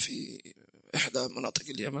الدعوة الله في إحدى مناطق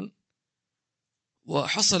اليمن،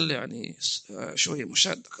 وحصل يعني شوية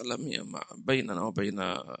مشادة كلامية بيننا وبين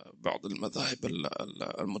بعض المذاهب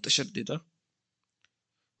المتشددة،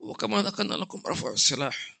 وكما ذكرنا لكم رفع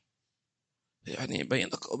السلاح يعني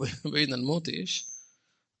بينك وبين الموت إيش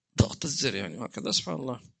ضغط الزر يعني، وهكذا.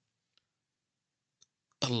 سبحان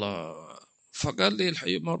الله. فقال لي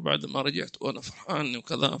الحي عمر بعد ما رجعت وأنا فرحان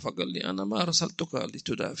وكذا، فقال لي أنا ما رسلتك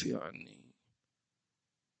لتدافع عني،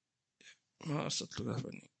 ما رسلتك لتدافع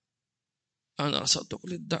عني، أنا رسلتك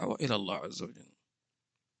للدعوة إلى الله عز وجل.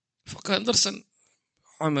 فكان درسا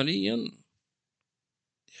عمليا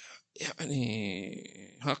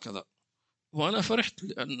يعني هكذا. وأنا فرحت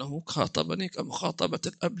لأنه خاطبني كمخاطبة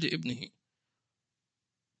الأب لابنه،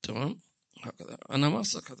 تمام هكذا. أنا ما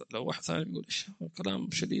كذا. لو واحد ثاني يقول إيش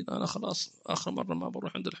كلام شديد، أنا خلاص آخر مرة ما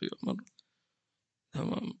بروح عند الحي عمر،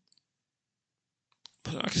 تمام.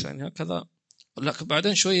 بالعكس يعني هكذا. لكن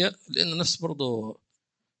بعدين شوية لأن نفس برضو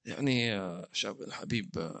يعني شاب الحبيب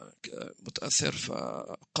متأثر،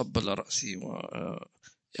 فقبل رأسي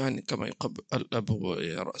يعني كما يقبل الأب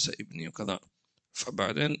رأس ابني وكذا.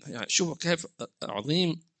 فبعدين يعني شوفوا كيف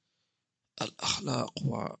عظيم الأخلاق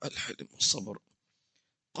والحلم والصبر.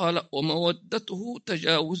 قال ومودته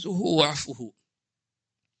تجاوزه وعفوه.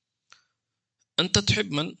 أنت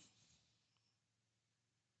تحب من؟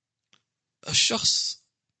 الشخص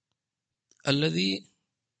الذي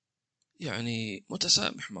يعني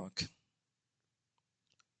متسامح معك،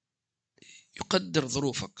 يقدر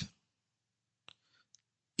ظروفك،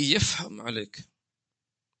 يفهم عليك،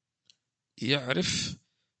 يعرف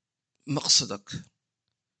مقصدك،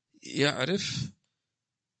 يعرف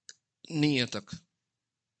نيتك،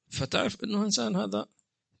 فتعرف أنه إنسان هذا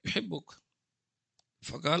يحبك.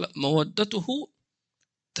 فقال مودته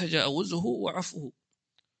تجاوزه وعفوه.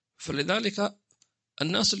 فلذلك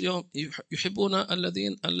الناس اليوم يحبون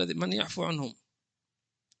الذي من يعفو عنهم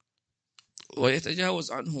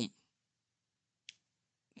ويتجاوز عنهم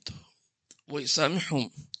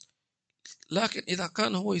ويسامحهم. لكن إذا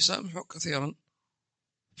كان هو يسامحك كثيرا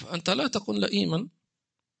فأنت لا تكون لئيما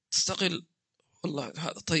تستغل، والله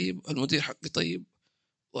هذا طيب، المدير حقي طيب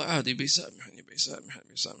وعادي بيسامحني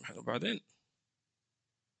وبعدين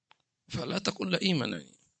فلا تكن لئيما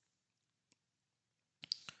يعني.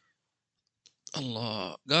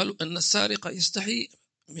 الله قالوا أن السارق يستحي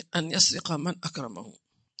من أن يسرق من أكرمه.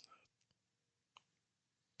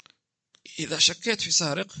 إذا شكيت في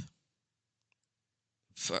سارق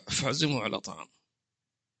فاعزمه على طعام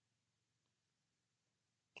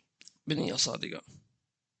بنية صادقة.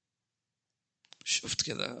 شفت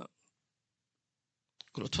كذا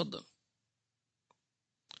قلت تفضل،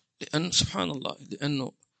 لأن سبحان الله،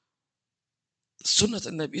 لأنه سنة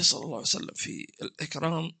النبي صلى الله عليه وسلم في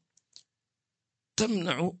الإكرام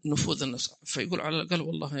تمنع نفوذ النفس. فيقول على الأقل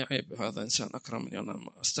والله يا عيب هذا إنسان أكرمني، أنا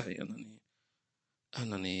ما أستحي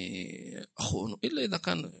أنني أخونه، إلا إذا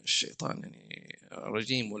كان الشيطان يعني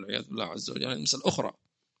رجيم والعياذ بالله عز وجل، يعني مثل أخرى.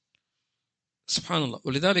 سبحان الله.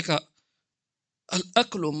 ولذلك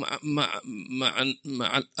الأكل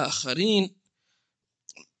مع الآخرين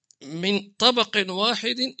من طبق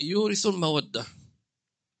واحد يورث المودة،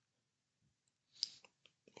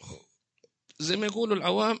 زي ما يقولوا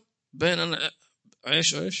العوام بين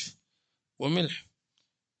عيش وملح.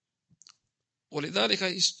 ولذلك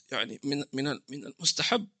يعني من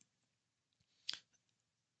المستحب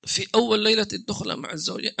في أول ليلة الدخلة مع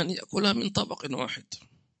الزوجة أن يأكلها من طبق واحد،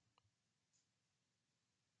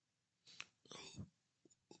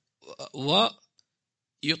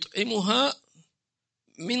 ويطعمها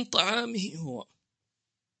من طعامه هو،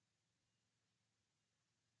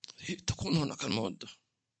 تكون هناك المودة.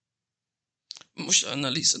 مش أنا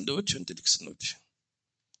لي سندوتش أنت لك سندوتش،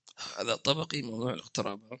 هذا طبقي ممنوع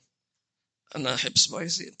الاقتراب، أنا أحب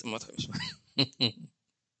سبايسي أنت ما تحب سبايسي.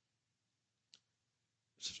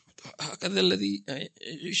 هكذا الذي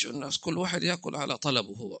يعيش الناس، كل واحد يأكل على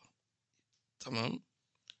طلبه هو، تمام.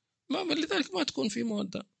 ما لذلك ما تكون في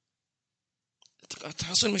مودة،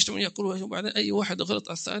 تحصل مجتمع يأكل وبعدين أي واحد غلط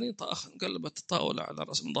على الثاني طاخ قلبت الطاولة على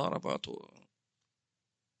رأس مضاربات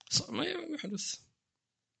ما يحدث.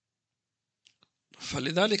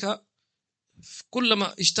 فلذلك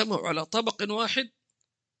كلما اجتمعوا على طبق واحد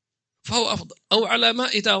فهو أفضل، أو على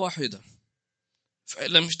مائدة واحدة.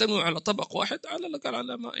 فإن لم يجتمعوا على طبق واحد على الأقل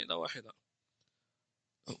على مائدة واحدة.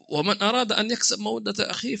 ومن أراد أن يكسب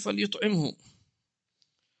مودة أخيه فليطعمه.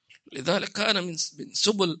 لذلك كان من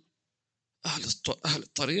سبل أهل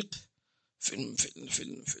الطريق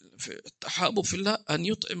في التحابب في الله أن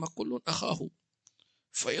يطعم كل أخاه،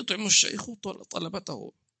 فيطعم الشيخ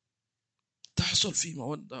طلبته، تحصل في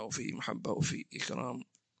مودة وفي محبة وفي إكرام،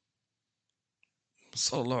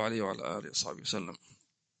 صلى الله عليه وعلى آله وصحبه وسلم.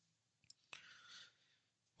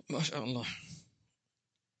 ما شاء الله.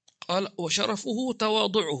 قال وشرفه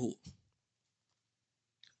تواضعه.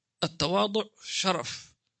 التواضع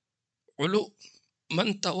شرف، علو.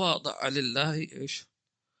 من تواضع لله إيش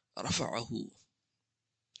رفعه.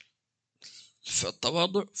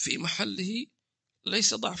 فالتواضع في محله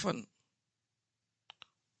ليس ضعفا.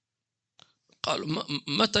 قالوا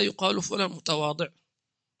متى يقال فلان متواضع؟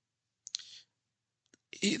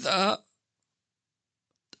 إذا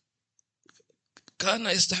كان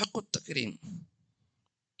يستحق التكريم.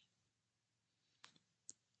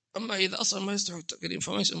 أما إذا أصلا ما يستحق التكريم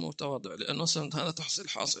فما يسمى متواضع، لأنه أصلا هذا تحصيل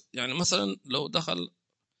حاصل. يعني مثلا لو دخل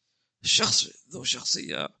شخص ذو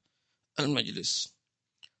شخصية المجلس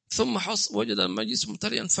ثم وجد المجلس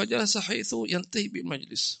ممتلئا فجلس حيث ينتهي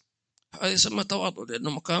بالمجلس، هذا يسمى تواضع، لأنه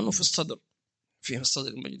مكانه في الصدر، في الصدر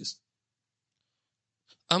المجلس.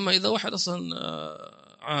 أما إذا واحد أصلا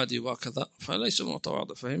عادي وكذا فليس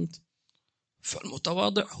متواضع. فهمت؟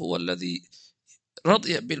 فالمتواضع هو الذي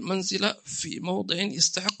رضي بالمنزلة في موضع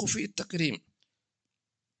يستحق فيه التكريم.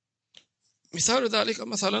 مثال ذلك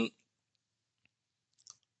مثلا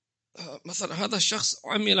هذا الشخص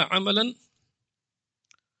عمل عملا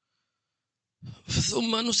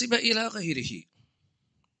ثم نسب إلى غيره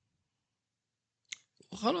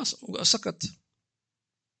وخلاص سكت،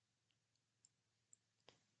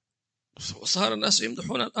 وصار الناس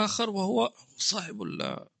يمدحون الآخر وهو صاحب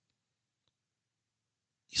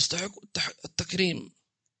يستحق التكريم،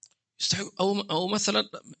 يستحق. أو مثلا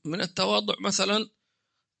من التواضع مثلا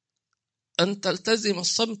أن تلتزم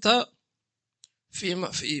الصمت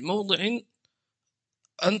في موضع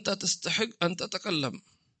أنت تستحق أن تتكلم،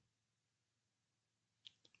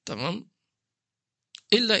 تمام،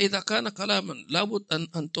 إلا إذا كان كلاما لابد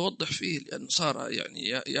أن توضح فيه، لأن صار يعني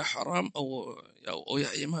يا حرام أو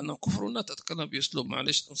يا إيمان كفر، لا تتكلم بأسلوب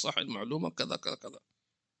معلش تنصح المعلومة كذا كذا كذا،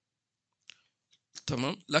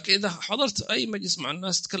 تمام. لكن إذا حضرت أي مجلس مع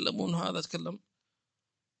الناس يتكلمون هذا تكلم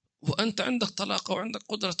وأنت عندك طلاقة وعندك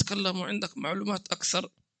قدرة تتكلم وعندك معلومات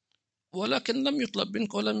أكثر، ولكن لم يطلب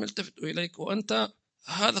منك ولم يلتفتوا إليك، وأنت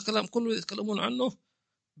هذا كلام كله يتكلمون عنه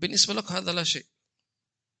بالنسبة لك هذا لا شيء،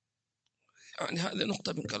 يعني هذه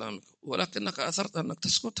نقطة من كلامك، ولكنك أثرت أنك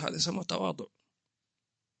تسكت، هذا يسمى تواضع،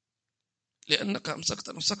 لأنك أمسكت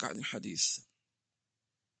نفسك عن الحديث.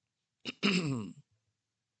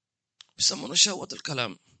 يسمونه شهوة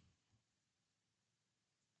الكلام.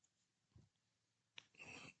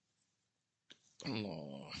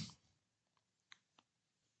 الله.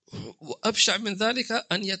 وأبشع من ذلك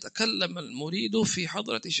أن يتكلم المريد في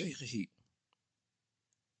حضرة شيخه،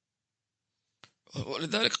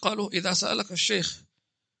 ولذلك قالوا إذا سألك الشيخ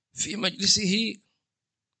في مجلسه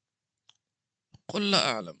قل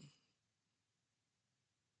لا أعلم،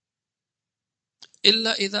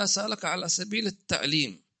 إلا إذا سألك على سبيل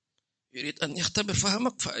التعليم يريد أن يختبر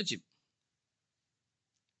فهمك فأجب،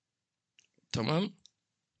 تمام.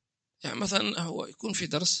 يعني مثلا هو يكون في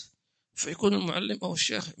درس فيكون المعلم أو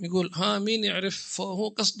الشيخ يقول ها مين يعرف، فهو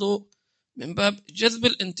قصده من باب جذب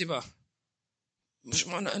الانتباه، مش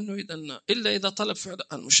معنى أنه إلا إذا طلب فعلا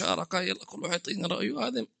المشاركة يلا كل واحد يعطينا رأيه،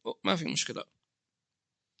 هذا ما في مشكلة.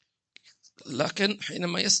 لكن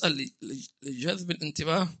حينما يسأل لجذب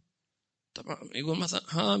الانتباه، طبعا يقول مثلا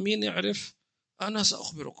ها مين يعرف، أنا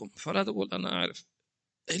سأخبركم، فلا تقول أنا أعرف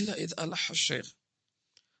إلا إذا ألح الشيخ.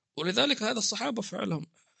 ولذلك هذا الصحابة فعلهم،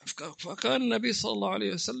 فكان النبي صلى الله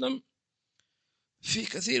عليه وسلم في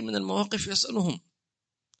كثير من المواقف يسألهم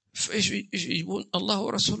فإيش يجيبون؟ الله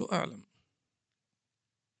ورسوله أعلم،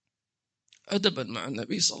 أدبا مع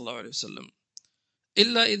النبي صلى الله عليه وسلم.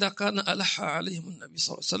 إلا إذا كان ألح عليهم النبي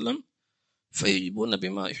صلى الله عليه وسلم فيجيبون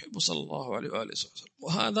بما يحب صلى الله عليه وآله وسلم.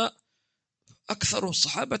 وهذا أكثر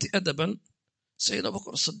الصحابة أدبا سيدنا أبو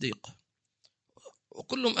بكر الصديق،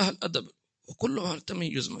 وكلهم أهل أدب وكلهم أهل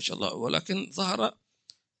تميز ما شاء الله. ولكن ظهر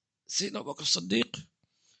سيدنا أبو بكر الصديق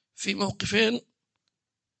في موقفين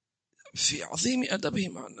في عظيم أدبه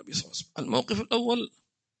مع النبي صلى الله عليه وسلم. الموقف الأول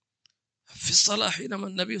في الصلاة، حينما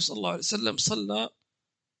النبي صلى الله عليه وسلم صلى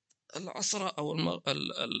العصر أو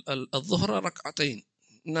الظهر ركعتين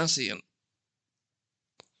ناسيا،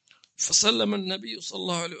 فسلم النبي صلى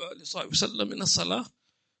الله عليه وسلم من الصلاة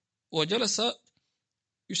وجلس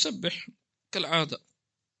يسبح كالعادة.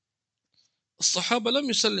 الصحابة لم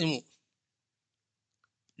يسلموا،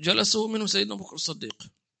 جلسوا منهم سيدنا أبو بكر الصديق،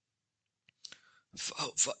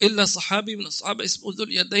 فإلا صحابي من الصحابة اسمه ذو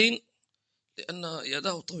اليدين، لأن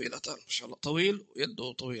يداه طويلتان ما شاء الله، طويل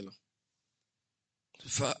ويده طويلة.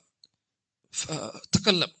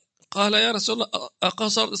 فتكلم قال يا رسول الله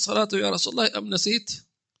أقصر الصلاة يا رسول الله أم نسيت؟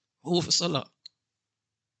 هو في الصلاة.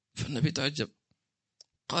 فالنبي تعجب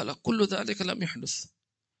قال كل ذلك لم يحدث،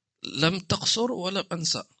 لم تقصر ولم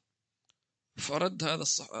أنسى. فرد هذا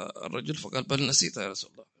الرجل فقال بل نسيت يا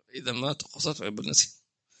رسول الله، إذا ما تقصرت بل نسيت.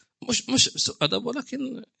 مش سوء أدب،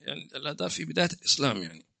 ولكن يعني الأدب في بداية الإسلام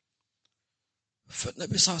يعني.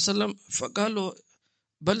 فالنبي صلى الله عليه وسلم فقال له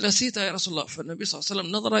بل نسيت يا رسول الله. فالنبي صلى الله عليه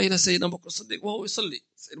وسلم نظر إلى سيدنا أبو بكر الصديق وهو يصلي.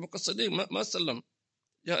 سيدنا أبو بكر الصديق ما سلم،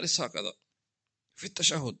 جالس هكذا في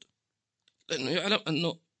التشهد، لأنه يعلم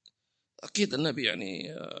أنه أكيد النبي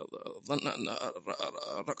يعني ظن أن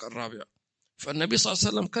الركعة الرابعة. فالنبي صلى الله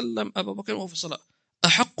عليه وسلم كلم أبا بكر وهو في الصلاة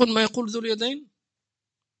أحق ما يقول ذو اليدين؟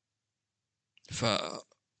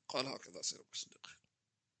 فقال هكذا سيدنا أبو بكر الصديق،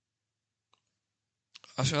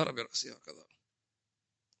 أشار برأسه هكذا.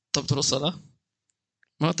 تبطل الصلاة؟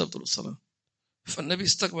 ما تبطل الصلاة. فالنبي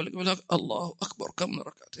استقبل يقول لك الله أكبر كم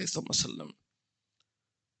ركعتين ثم سلم.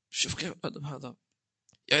 شوف كيف الأدب هذا.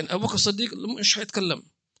 يعني أبو بكر الصديق مش حيتكلم،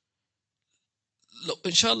 لو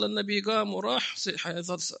إن شاء الله النبي قام وراح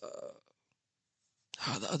حيظل.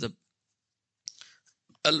 هذا أدب.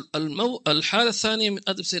 الحالة الثانية من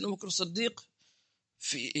أدب سيدنا أبو بكر الصديق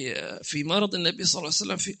في مرض النبي صلى الله عليه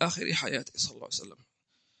وسلم في آخر حياته صلى الله عليه وسلم.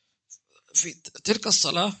 في تلك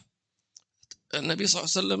الصلاة النبي صلى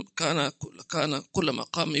الله عليه وسلم كان كلما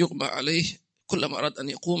قام يغمى عليه، كلما أراد أن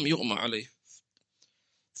يقوم يغمى عليه،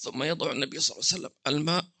 ثم يضع النبي صلى الله عليه وسلم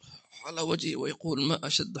الماء على وجهه ويقول ما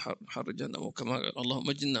أشد حر جهنم، كما قال اللهم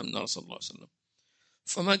اجنا من النار صلى الله عليه وسلم.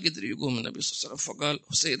 فما قدر يقوم النبي صلى الله عليه وسلم، فقال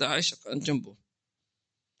السيدة عائشة كان جنبه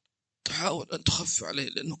تحاول أن تخفف عليه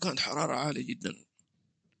لأنه كانت حرارة عالية جدا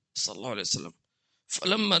صلى الله عليه وسلم.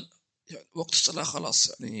 فلما يعني وقت الصلاة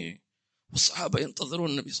خلاص يعني، والصحابة ينتظرون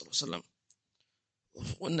النبي صلى الله عليه وسلم،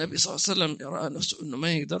 والنبي صلى الله عليه وسلم يرى نفسه أنه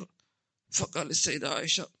ما يقدر، فقال للسيدة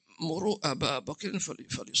عائشة مروا أبا بكر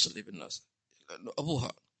فليصلي بالناس، لأنه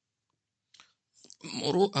أبوها،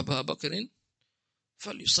 مروا أبا بكر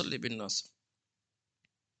فليصلي بالناس.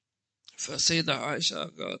 فسيدة عائشة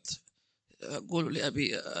قالت أقول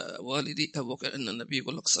لأبي والدي أبو بكر أن النبي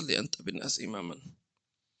يقول لك صلي أنت بالناس إماما.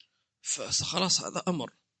 فخلاص هذا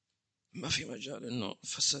أمر ما في مجال إنه.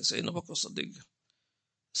 فسيدنا أبو بكر الصديق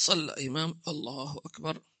صلى إمام، الله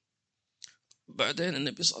أكبر. بعدين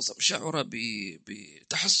النبي صلى الله عليه وسلم شعر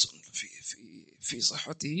بتحسن في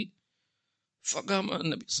صحته، فقام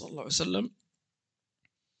النبي صلى الله عليه وسلم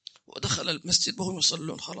ودخل المسجد وهم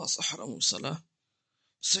يصلون، خلاص أحرموا الصلاة،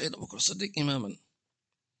 سيدنا أبو بكر الصديق إماما.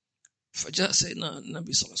 فجاء سيدنا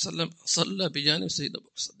النبي صلى الله عليه وسلم صلى بجانب سيدنا أبو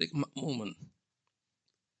بكر الصديق مأموما،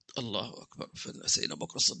 الله أكبر. فسيدنا أبو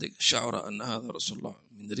بكر الصديق شعر أن هذا رسول الله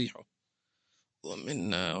من ريحه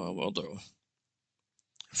ومن وضعه،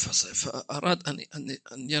 فأراد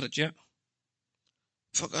أن يرجع،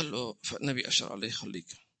 فقال له، فالنبي أشار عليه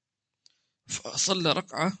خليك. فصلى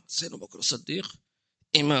ركعة سيدنا أبو بكر الصديق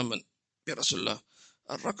إماما برسول الله،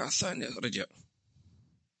 الركعة الثانية رجع،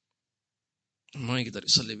 ما يقدر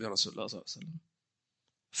يصلي برسول الله صلى الله عليه وسلم.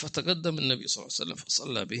 فتقدم النبي صلى الله عليه وسلم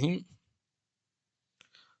فصلى بهم،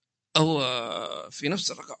 أو في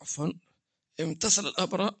نفس الركعة عفوا امتثل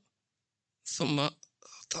الأمر ثم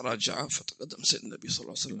تراجع، فتقدم سيدنا النبي صلى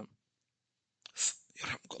الله عليه وسلم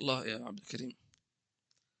يرحمك الله يا عبد الكريم.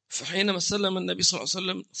 فحينما سلم النبي صلى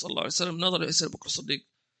الله عليه وسلم نظر إلى سيدنا أبو بكر الصديق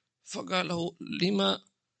فقال له لما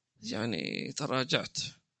يعني تراجعت؟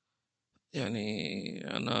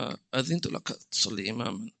 يعني أنا أذنت لك تصلي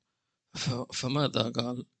إماما. فماذا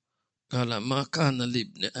قال؟ قال ما كان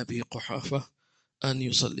لابن أبي قحافة أن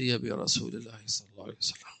يصلي برسول الله صلى الله عليه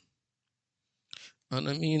وسلم.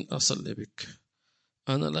 أنا مين أصلي بك؟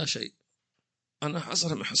 أنا لا شيء، أنا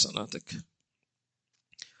حسن من حسناتك،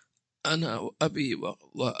 أنا وأبي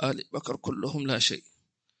وآل بكر كلهم لا شيء،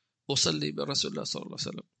 أصلي برسول الله صلى الله عليه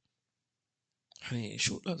وسلم. يعني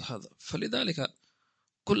شو هذا؟ فلذلك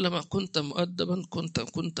كلما كنت مؤدبا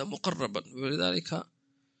كنت مقربا، ولذلك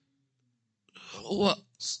هو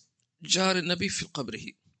جار النبي في قبره،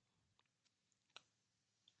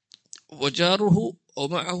 وجاره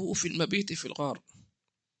ومعه في المبيت في الغار،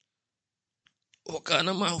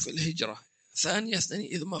 وكان معه في الهجرة، ثانية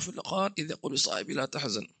اثنين إذ ما في الغار إذ يقول صاحبي لا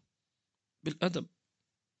تحزن، بالأدب.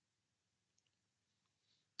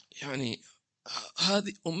 يعني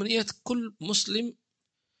هذه أمنية كل مسلم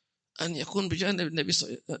أن يكون بجانب النبي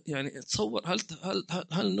يعني تصور،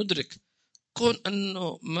 هل ندرك كون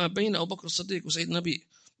أنه ما بين أبو بكر الصديق وسيد النبي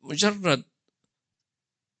مجرد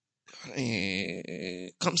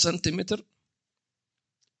يعني كم سنتيمتر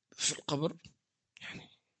في القبر، يعني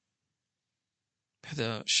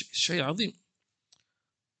هذا شيء عظيم.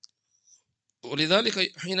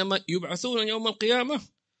 ولذلك حينما يبعثون يوم القيامة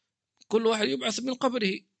كل واحد يبعث من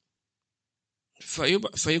قبره،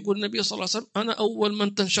 فيقول النبي صلى الله عليه وسلم أنا أول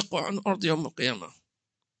من تنشق عن الأرض يوم القيامة.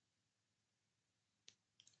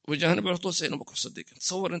 وجانب الرسول سيدنا أبو بكر الصديق.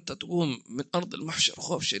 تصور أنت تقوم من أرض المحشر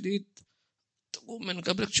خوف شديد، تقوم من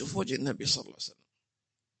قبلك تشوف وجه النبي صلى الله عليه وسلم،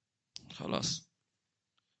 خلاص.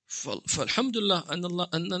 فالحمد لله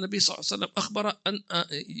أن النبي صلى الله عليه وسلم أخبر أن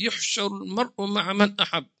يحشر المرء مع من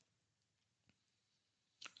أحب.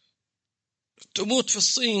 تموت في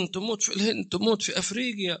الصين، تموت في الهند، تموت في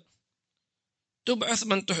أفريقيا، تبعث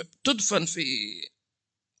من تحب، تدفن في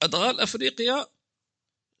أدغال أفريقيا،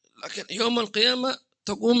 لكن يوم القيامة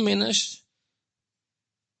تقوم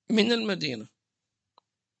من المدينة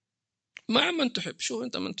مع من تحب. شوف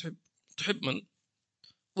أنت من تحب من،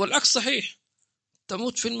 والعكس صحيح،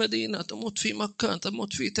 تموت في المدينة، تموت في مكة،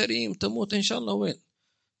 تموت في تريم، تموت إن شاء الله وين،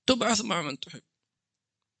 تبعث مع من تحب.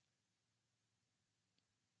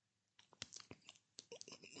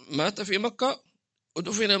 مات في مكة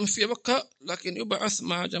ودفن في مكة، لكن يبعث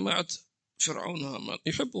مع جماعة فرعون وهامان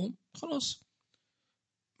يحبهم، خلاص.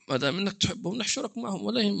 ما دام انك تحبهم نحشرك معهم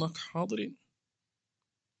ولا يهمك، حاضرين.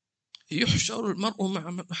 يحشر المرء مع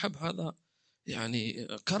من أحب، هذا يعني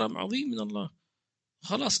كرم عظيم من الله.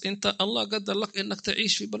 خلاص انت الله قدر لك انك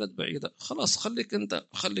تعيش في بلد بعيدة، خلاص خليك انت،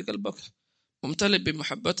 خلي قلبك ممتلئ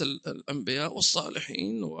بمحبة الأنبياء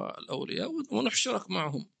والصالحين والأولياء، ونحشرك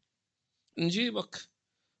معهم، نجيبك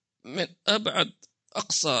من أبعد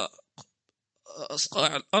أقصى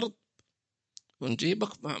أصقاع الأرض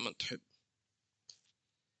ونجيبك مع من تحب.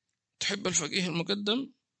 تحب الفقيه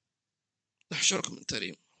المقدم نحشرك من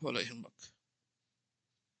تريم ولا يهمك.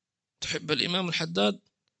 تحب الإمام الحداد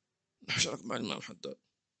نحشرك مع الإمام الحداد.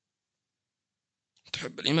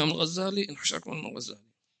 تحب الإمام الغزالي نحشرك مع الإمام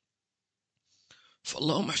الغزالي.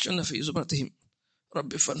 فاللهم احشرنا في زمرتهم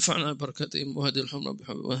ربي، فانفعنا ببركتهم،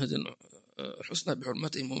 وهدي الحسنى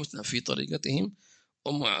بحرمتهم، ومتنا في طريقتهم،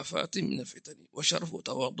 ومعافاتهم من الفتن، وشرف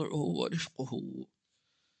تواضعه ورفقه.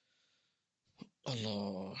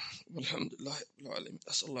 الله، والحمد لله رب العالمين.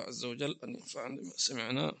 أسأل الله عز وجل أن ينفعنا بما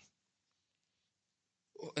سمعنا،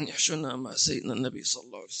 وأن يحشرنا مع سيدنا النبي صلى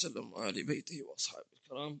الله عليه وسلم وآل بيته وأصحابه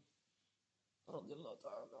الكرام رضي الله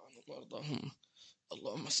تعالى عنهم وأرضاهم.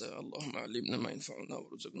 اللهم علمنا ما ينفعنا،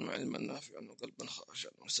 وارزقنا علما نافعا، وقلبا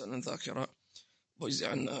خاشعا، ولسانا ذاكرا، واجز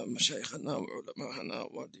عنا مشايخنا وعلماءنا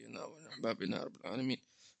ووالدينا وأحبابنا رب العالمين،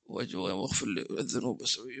 واغفر الذنوب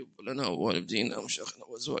والسوء لنا ووالدينا ومشايخنا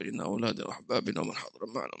وأزواجنا وأولادنا وأحبابنا ومن حضر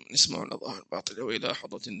معنا ومن يسمع لنا ظاهر باطل، وإلى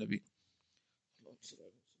حضرة النبي.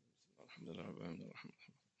 الحمد لله رب العالمين الرحمن الرحيم.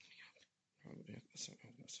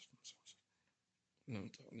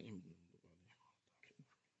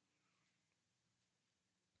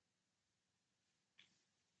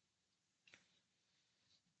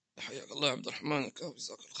 حياك الله عبد الرحمن الكاف،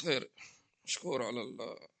 جزاك الخير، مشكور على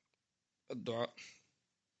الدعاء.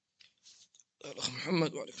 الأخ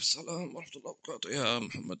محمد، وعليكم السلام ورحمة الله وبركاته. يا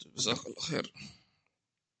محمد جزاك الله خير.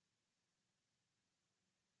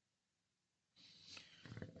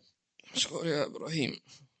 مشكور يا إبراهيم.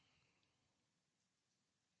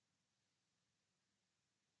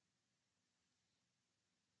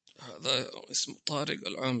 هذا اسمه طارق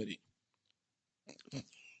العامري.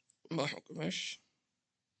 ما حكم ايش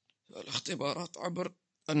الاختبارات عبر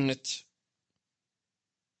النت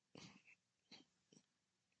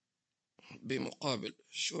بمقابل؟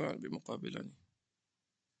 شو يعني بمقابل يعني؟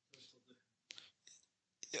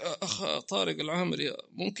 يا أخ طارق العامري،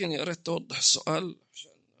 ممكن يا ريت توضح السؤال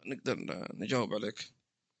عشان نقدر نجاوب عليك.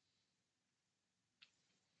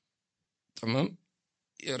 تمام،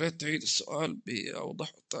 يا ريت تعيد السؤال بأوضح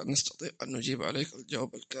حتى نستطيع أن نجيب عليك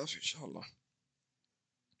الجواب الكافي إن شاء الله.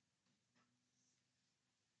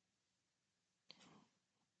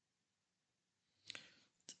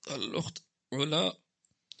 الأخت علا،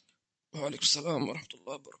 وعليكم السلام ورحمة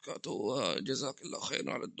الله وبركاته، وجزاك الله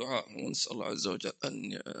خيرا على الدعاء، ونسأل الله عز وجل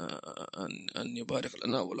أن يبارك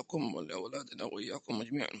لنا ولكم ولأولادنا وإياكم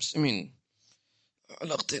وجميع المسلمين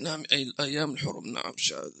على اغتنام أيام الحرم. نعم،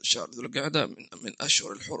 شهر ذو القعدة من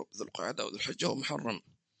أشهر الحرم، ذو القعدة وذو الحجة ومحرم،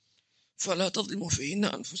 فلا تظلموا فيهن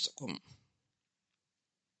أنفسكم.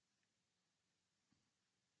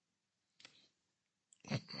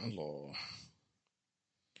 الله،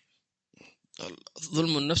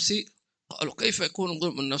 الظلم النفسي، قالوا كيف يكون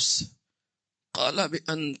ظلم النفس؟ قال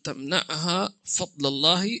بأن تمنعها فضل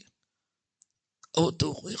الله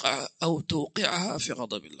أو توقعها في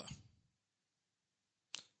غضب الله.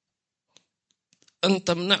 أن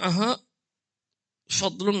تمنعها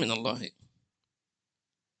فضل من الله،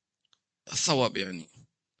 الثواب يعني،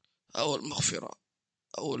 أو المغفرة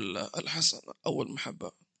أو الحسنة أو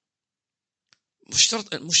المحبة.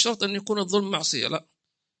 مش شرط أن يكون الظلم معصية، لا.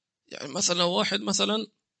 يعني مثلا واحد مثلا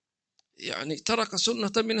يعني ترك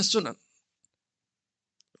سنة من السنن،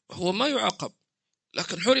 هو ما يعاقب،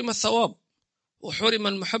 لكن حرم الثواب وحرم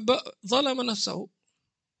المحبة، ظلم نفسه.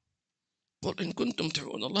 قل إن كنتم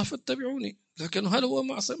تحبون الله فاتبعوني. لكن هل هو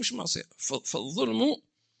معصية؟ مش معصية. فالظلم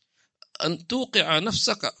أن توقع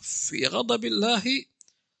نفسك في غضب الله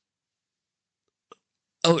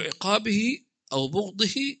أو عقابه أو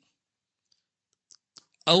بغضه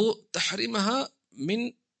أو تحريمها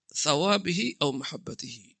من ثوابه أو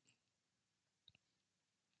محبته.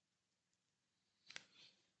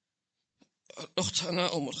 الأخت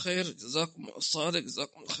هناء أم الخير، جزاكم الصادق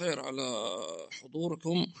جزاكم الخير على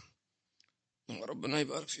حضوركم، وربنا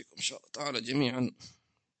يبارك فيكم إن شاء الله تعالى جميعا.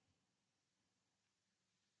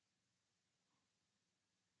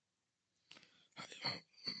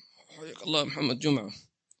 حياك الله محمد جمعة.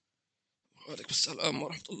 وعليكم السلام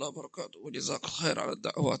ورحمة الله وبركاته، وجزاك الخير على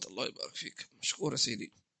الدعوات، الله يبارك فيك، مشكور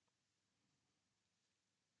سيدي.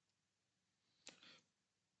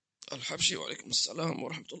 الحبشي، وعليكم السلام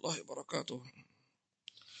ورحمة الله وبركاته،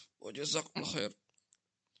 وجزاكم الخير.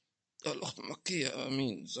 الأخت مكية،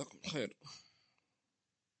 آمين، جزاكم الخير.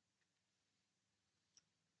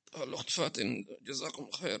 الأخت فاتن، جزاكم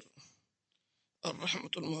الخير.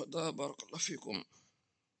 الرحمة المهداة، بارك الله فيكم.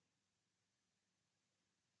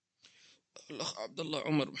 الأخ عبد الله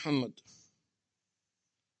عمر محمد،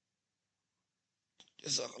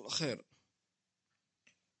 جزاك الله خير.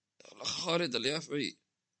 الأخ خالد اليافعي،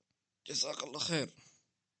 جزاك الله خير.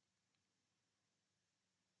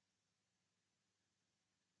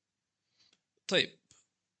 طيب،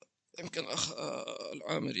 يمكن أخ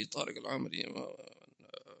العامري، طارق العامري،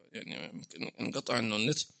 يعني يمكن انقطع عنه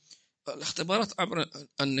النت. الاختبارات عبر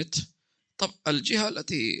النت، طب الجهة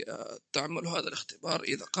التي تعمل هذا الاختبار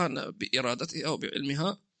إذا كان بإرادتها أو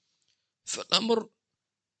بعلمها فالأمر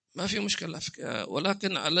ما في مشكلة،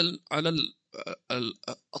 ولكن على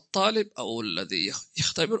الطالب أو الذي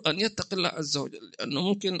يختبر أن يتقي الله عز وجل، لأنه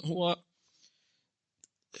ممكن هو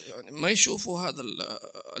يعني ما يشوفوا هذا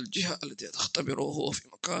الجهة التي تختبره هو في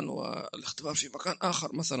مكان والاختبار في مكان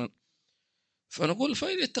آخر مثلا. فنقول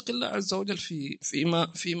فليتق الله عز وجل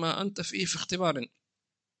فيما أنت فيه في اختبار.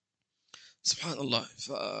 سبحان الله.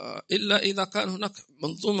 فإلا إذا كان هناك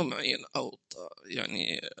منظومة معينة أو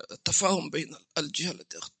يعني تفاهم بين الجهة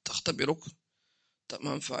التي تختبرك،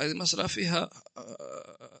 تمام، فهذه مسألة فيها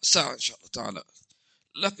ساعة إن شاء الله تعالى.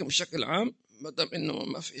 لكن بشكل عام ما دام إنه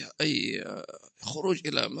ما فيها أي خروج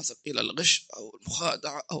إلى مثلا إلى الغش أو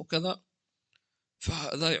المخادعة أو كذا،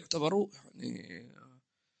 فهذا يعتبر يعني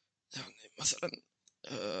مثلا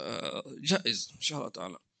جائز إن شاء الله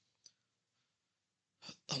تعالى.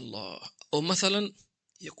 الله. أو مثلا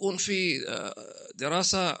يكون في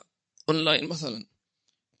دراسة أونلاين مثلا،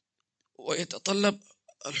 ويتطلب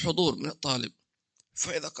الحضور من الطالب،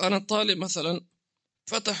 فإذا كان الطالب مثلا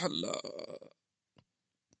فتح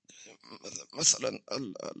مثلا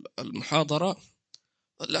المحاضرة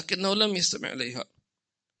لكنه لم يستمع إليها،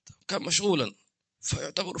 كان مشغولا،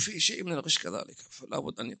 فيعتبر فيه شيء من الغش كذلك، فلا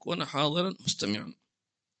بد أن يكون حاضرا مستمعا.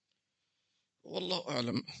 والله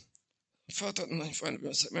أعلم. فاتنا ينفعنا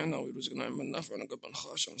بما سمعنا ويرزقنا علما نافعا قبل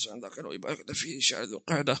خاشعا وسعيدا ذاكرا، ويبارك لنا في شهر ذي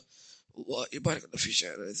القعدة، ويبارك لنا في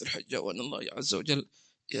شهر ذي الحجة، وأن الله عز وجل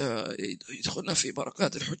يدخلنا في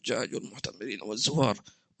بركات الحجاج والمعتمرين والزوار،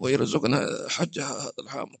 ويرزقنا حجها هذا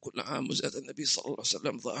العام وكل عام، وزيادة النبي صلى الله عليه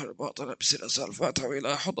وسلم ظاهر باطنة بسلاسل الفاتحة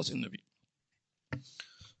وإلى حضرة النبي.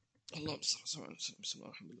 اللهم صل على سيدنا بسم الله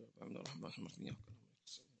الرحمن الرحيم.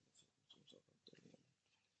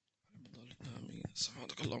 آمين.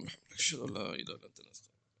 سبحانك اللهم وبحمدك، أشهد أن لا إله إلا أنت،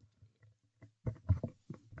 نستغفرك.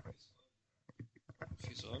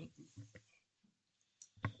 في سؤال؟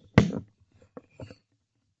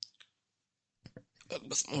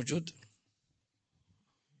 البث موجود.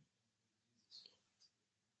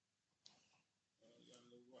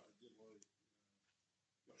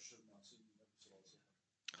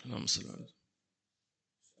 اللهم صل على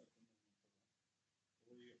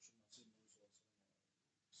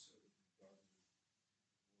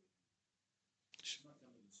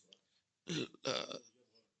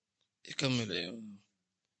يكمل. أيوه.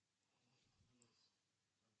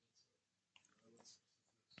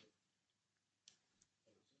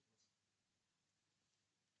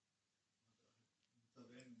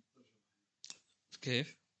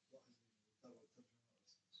 كيف؟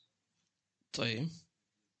 طيب.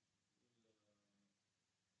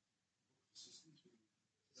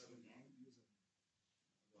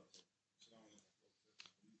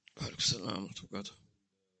 السلام ورحمة الله وبركاته.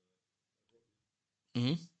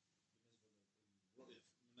 مهم.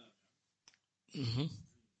 مهم.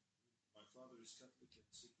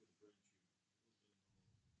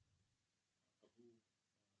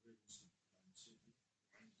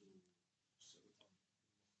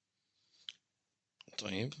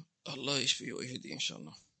 طيب الله يشفيه ويهديه إن شاء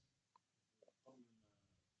الله.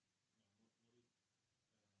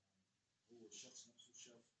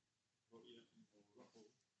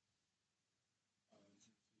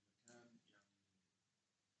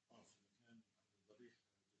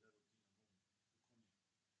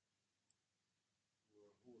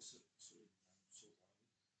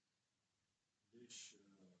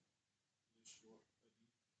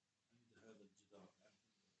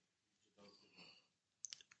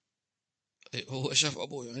 هو شاف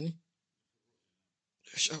أبوه يعني،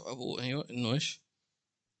 شاف أبوه أيوه إنه إيش.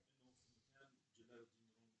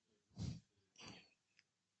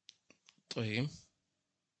 طيب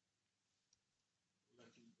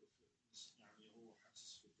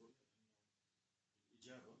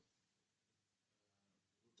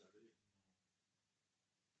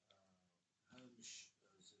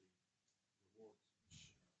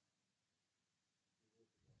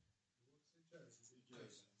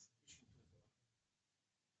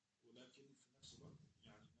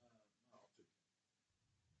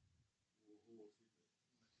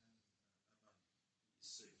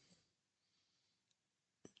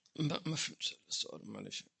ما فهمت السؤال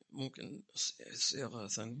معلش، ممكن صياغة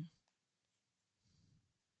ثانية.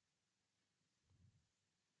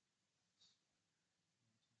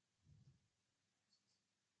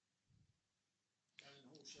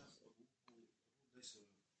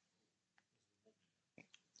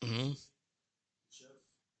 مهم.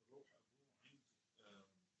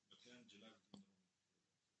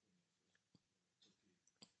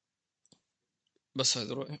 بس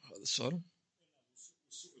هذا رؤية، هذا السؤال.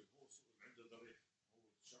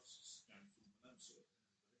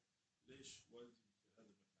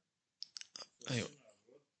 أيوه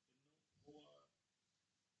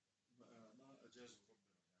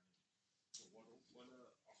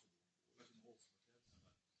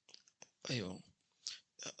أيوه.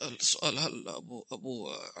 السؤال هل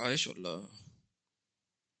أبوه عايش ولا؟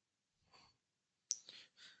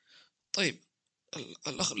 طيب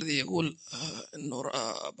الأخ الذي يقول أنه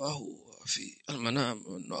رأى أباه في المنام،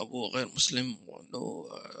 أنه أبوه غير مسلم، وأنه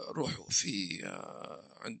روحه في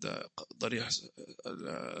عند ضريح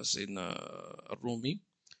سيدنا الرومي،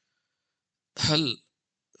 هل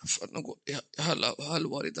نقول هل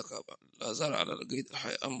والدك لا زال على قيد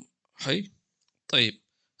الحياة أم حي؟ طيب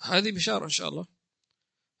هذه بشارة إن شاء الله،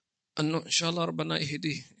 أنه إن شاء الله ربنا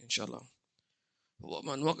يهديه إن شاء الله.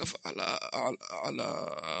 ومن وقف على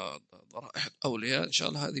ضرائح الأولياء إن شاء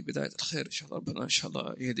الله هذه بداية الخير إن شاء الله. ربنا إن شاء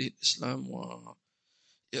الله يهديه الإسلام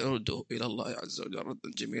ويرده إلى الله عز وجل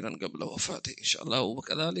ردا جميلا قبل وفاته إن شاء الله،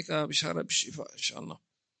 وكذلك بشارة بالشفاء إن شاء الله.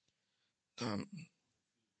 نعم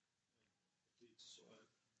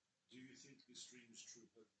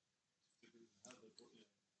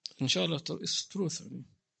إن شاء الله it's truth يعني.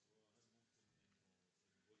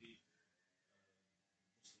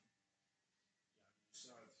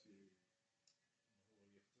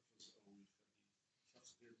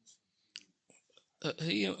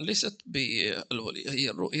 هي ليست بالولي، هي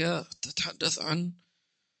الرؤيا تتحدث عن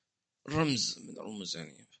رمز من الرموز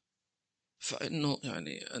يعني. فإنه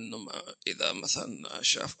يعني أنه إذا مثلا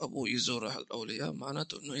شاف أبوه يزور الأولياء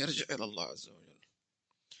معناته أنه يرجع إلى الله عز وجل،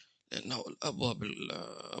 لأنه الأبواب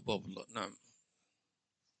أبواب الله. نعم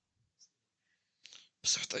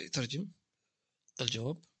بس يحتاج يترجم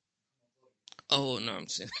الجواب. أو نعم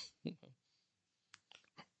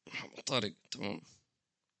محمد طارق تمام.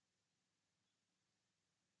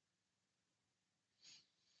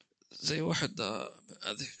 زي واحد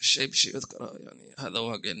هذا الشيء بشيء يذكر يعني، هذا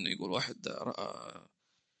واقع إنه يقول واحد رأى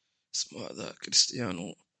اسمه هذا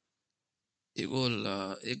كريستيانو يقول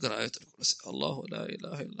يقرأ آية الكرسي الله لا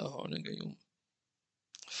إله إلا هو القيوم،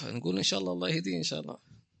 فنقول إن شاء الله الله يهديه إن شاء الله.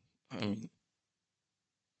 آمين.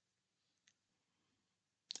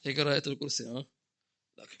 يقرأ آية الكرسي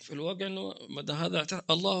لكن في الواقع إنه مدى هذا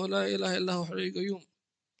اعترف الله لا إله إلا هو الحي القيوم،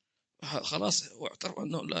 خلاص هو اعترف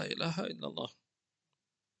أنه لا إله إلا الله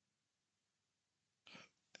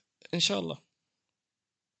إن شاء الله.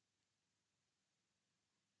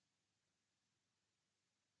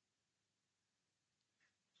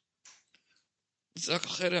 جزاك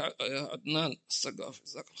الخير يا عدنان السقاف،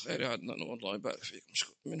 جزاك الخير يا عدنان والله يبارك فيك.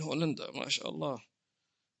 من هولندا ما شاء الله،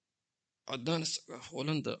 عدنان السقاف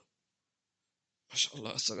هولندا ما شاء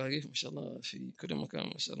الله. السقاقيف ما شاء الله في كل مكان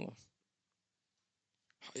ما شاء الله.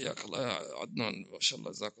 حياك الله يا عدنان، ما شاء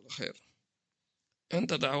الله جزاك الله خير.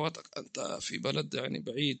 أنت دعوتك أنت في بلد يعني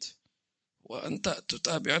بعيد، وأنت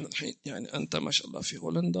تتابعنا الحين، يعني أنت ما شاء الله في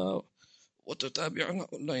هولندا وتتابعنا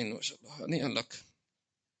أونلاين، ما شاء الله، هنيئا لك.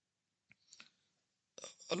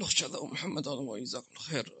 الأخ شذا محمد، الله وجزاكم الله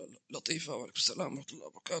خير. لطيفة، وعليكم السلام ورحمة الله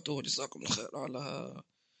وبركاته، وجزاكم الله خير على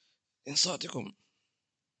إنصاتكم.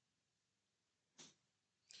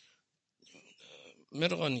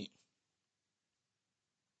 مرغني،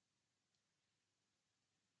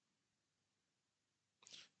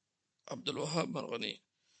 عبد الوهاب مرغني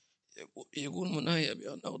يقول منايا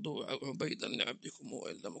بأن أغدو عبيدا لعبدكم،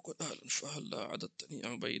 وإن لم أكن أهلا فهل عددتني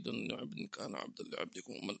عبيد لعبد كان عبدا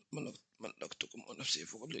لعبدكم، ملكتكم ونفسي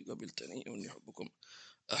فقل قبلتني وإني أحبكم.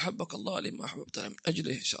 أحبك الله لما أحببتنا من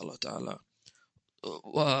أجله إن شاء الله تعالى.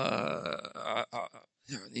 و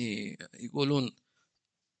يعني يقولون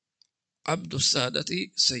عبد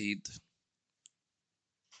السادة سيد،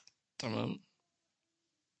 تمام،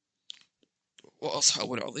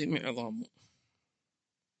 وأصحاب العظيم عظام.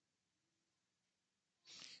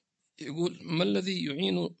 يقول ما الذي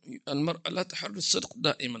يعين المرء على تحري الصدق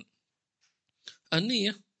دائما؟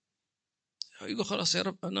 النية. يقول خلاص يا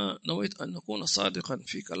رب أنا نويت أن أكون صادقا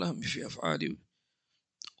في كلامي في أفعالي،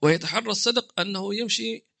 ويتحرى الصدق أنه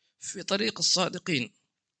يمشي في طريق الصادقين،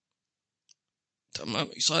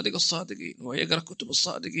 تمام، يصادق الصادقين ويقرأ كتب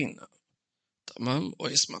الصادقين، تمام،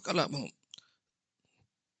 ويسمع كلامهم.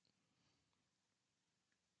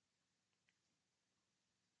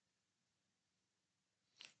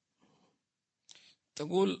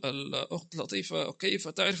 تقول الأخت لطيفة كيف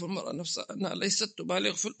تعرف المرأة نفسها أنها ليست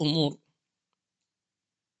تبالغ في الأمور؟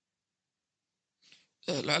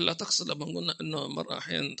 لعل تقصد لما قلنا أنه المرأة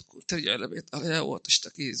أحيانا ترجع إلى بيت أهلها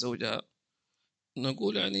وتشتكي زوجها.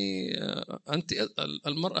 نقول يعني أنت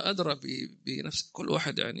المرأة أدرى بنفس كل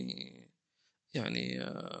واحد، يعني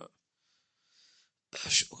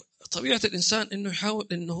طبيعة الإنسان أنه يحاول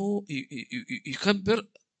أنه يكبر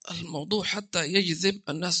الموضوع حتى يجذب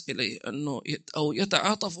الناس إليه، أنه أو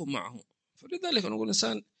يتعاطفوا معه. فلذلك نقول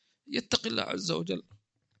الإنسان يتقي الله عز وجل،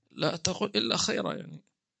 لا تقول إلا خيرا يعني.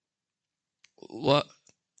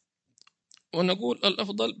 ونقول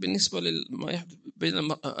الأفضل بالنسبة لما يحدث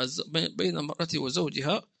بين المرأة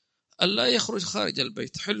وزوجها ألا يخرج خارج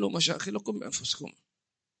البيت. حلوا مشاكلكم بأنفسكم،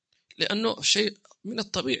 لأنه شيء من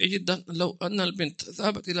الطبيعي جدا لو أن البنت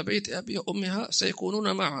ذهبت إلى بيت أبيها وأمها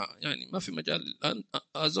سيكونون معها، يعني ما في مجال الآن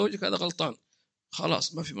زوجك هذا غلطان،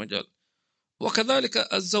 خلاص ما في مجال. وكذلك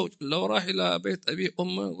الزوج لو راح إلى بيت أبيه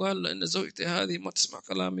أمه وقال إن زوجتي هذه ما تسمع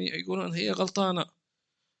كلامي، يقولون هي غلطانة.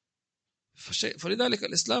 فلذلك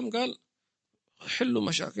الإسلام قال حلوا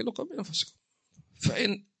مشاكلكم بأنفسكم.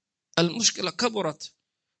 فإن المشكلة كبرت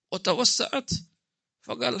وتوسعت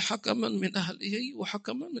فقال حكما من أهله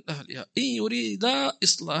وحكما من أهلها إن يريدا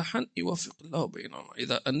إصلاحا يوفق الله بينهما.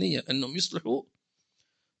 إذا النية أنهم يصلحوا،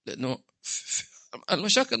 لأنه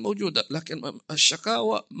المشاكل موجودة لكن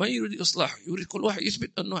الشكاوى ما يريد إصلاح، يريد كل واحد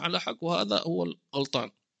يثبت أنه على حق وهذا هو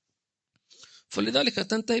الغلطان، فلذلك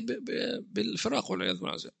تنتهي بالفراق والعياذ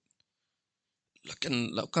بالله. لكن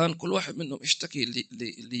لو كان كل واحد منهم يشتكي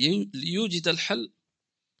ليوجد الحل،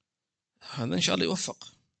 هذا إن شاء الله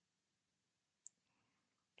يوفق.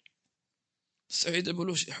 سعيد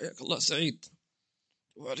بلوشي، حياك الله سعيد.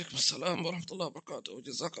 وعليكم السلام ورحمة الله وبركاته،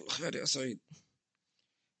 وجزاك الله خير يا سعيد.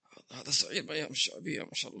 هذا سعيد بأيام الشعبية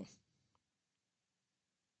ما شاء الله.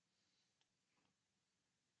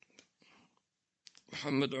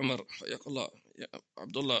 محمد عمر، حياك الله يا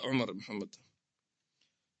عبد الله عمر محمد،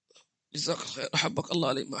 جزاك الله خير. أحبك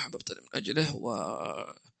الله لما أحببتني من أجله،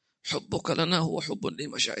 وحبك لنا هو حب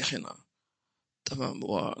لمشايخنا، تمام،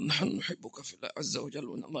 ونحن نحبك في الله عز وجل،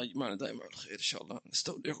 وإن الله يجمعنا دائما على الخير إن شاء الله.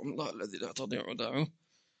 نستودعكم الله الذي لا تضيع ودائعه.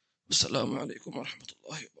 والسلام عليكم ورحمة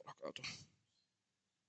الله وبركاته.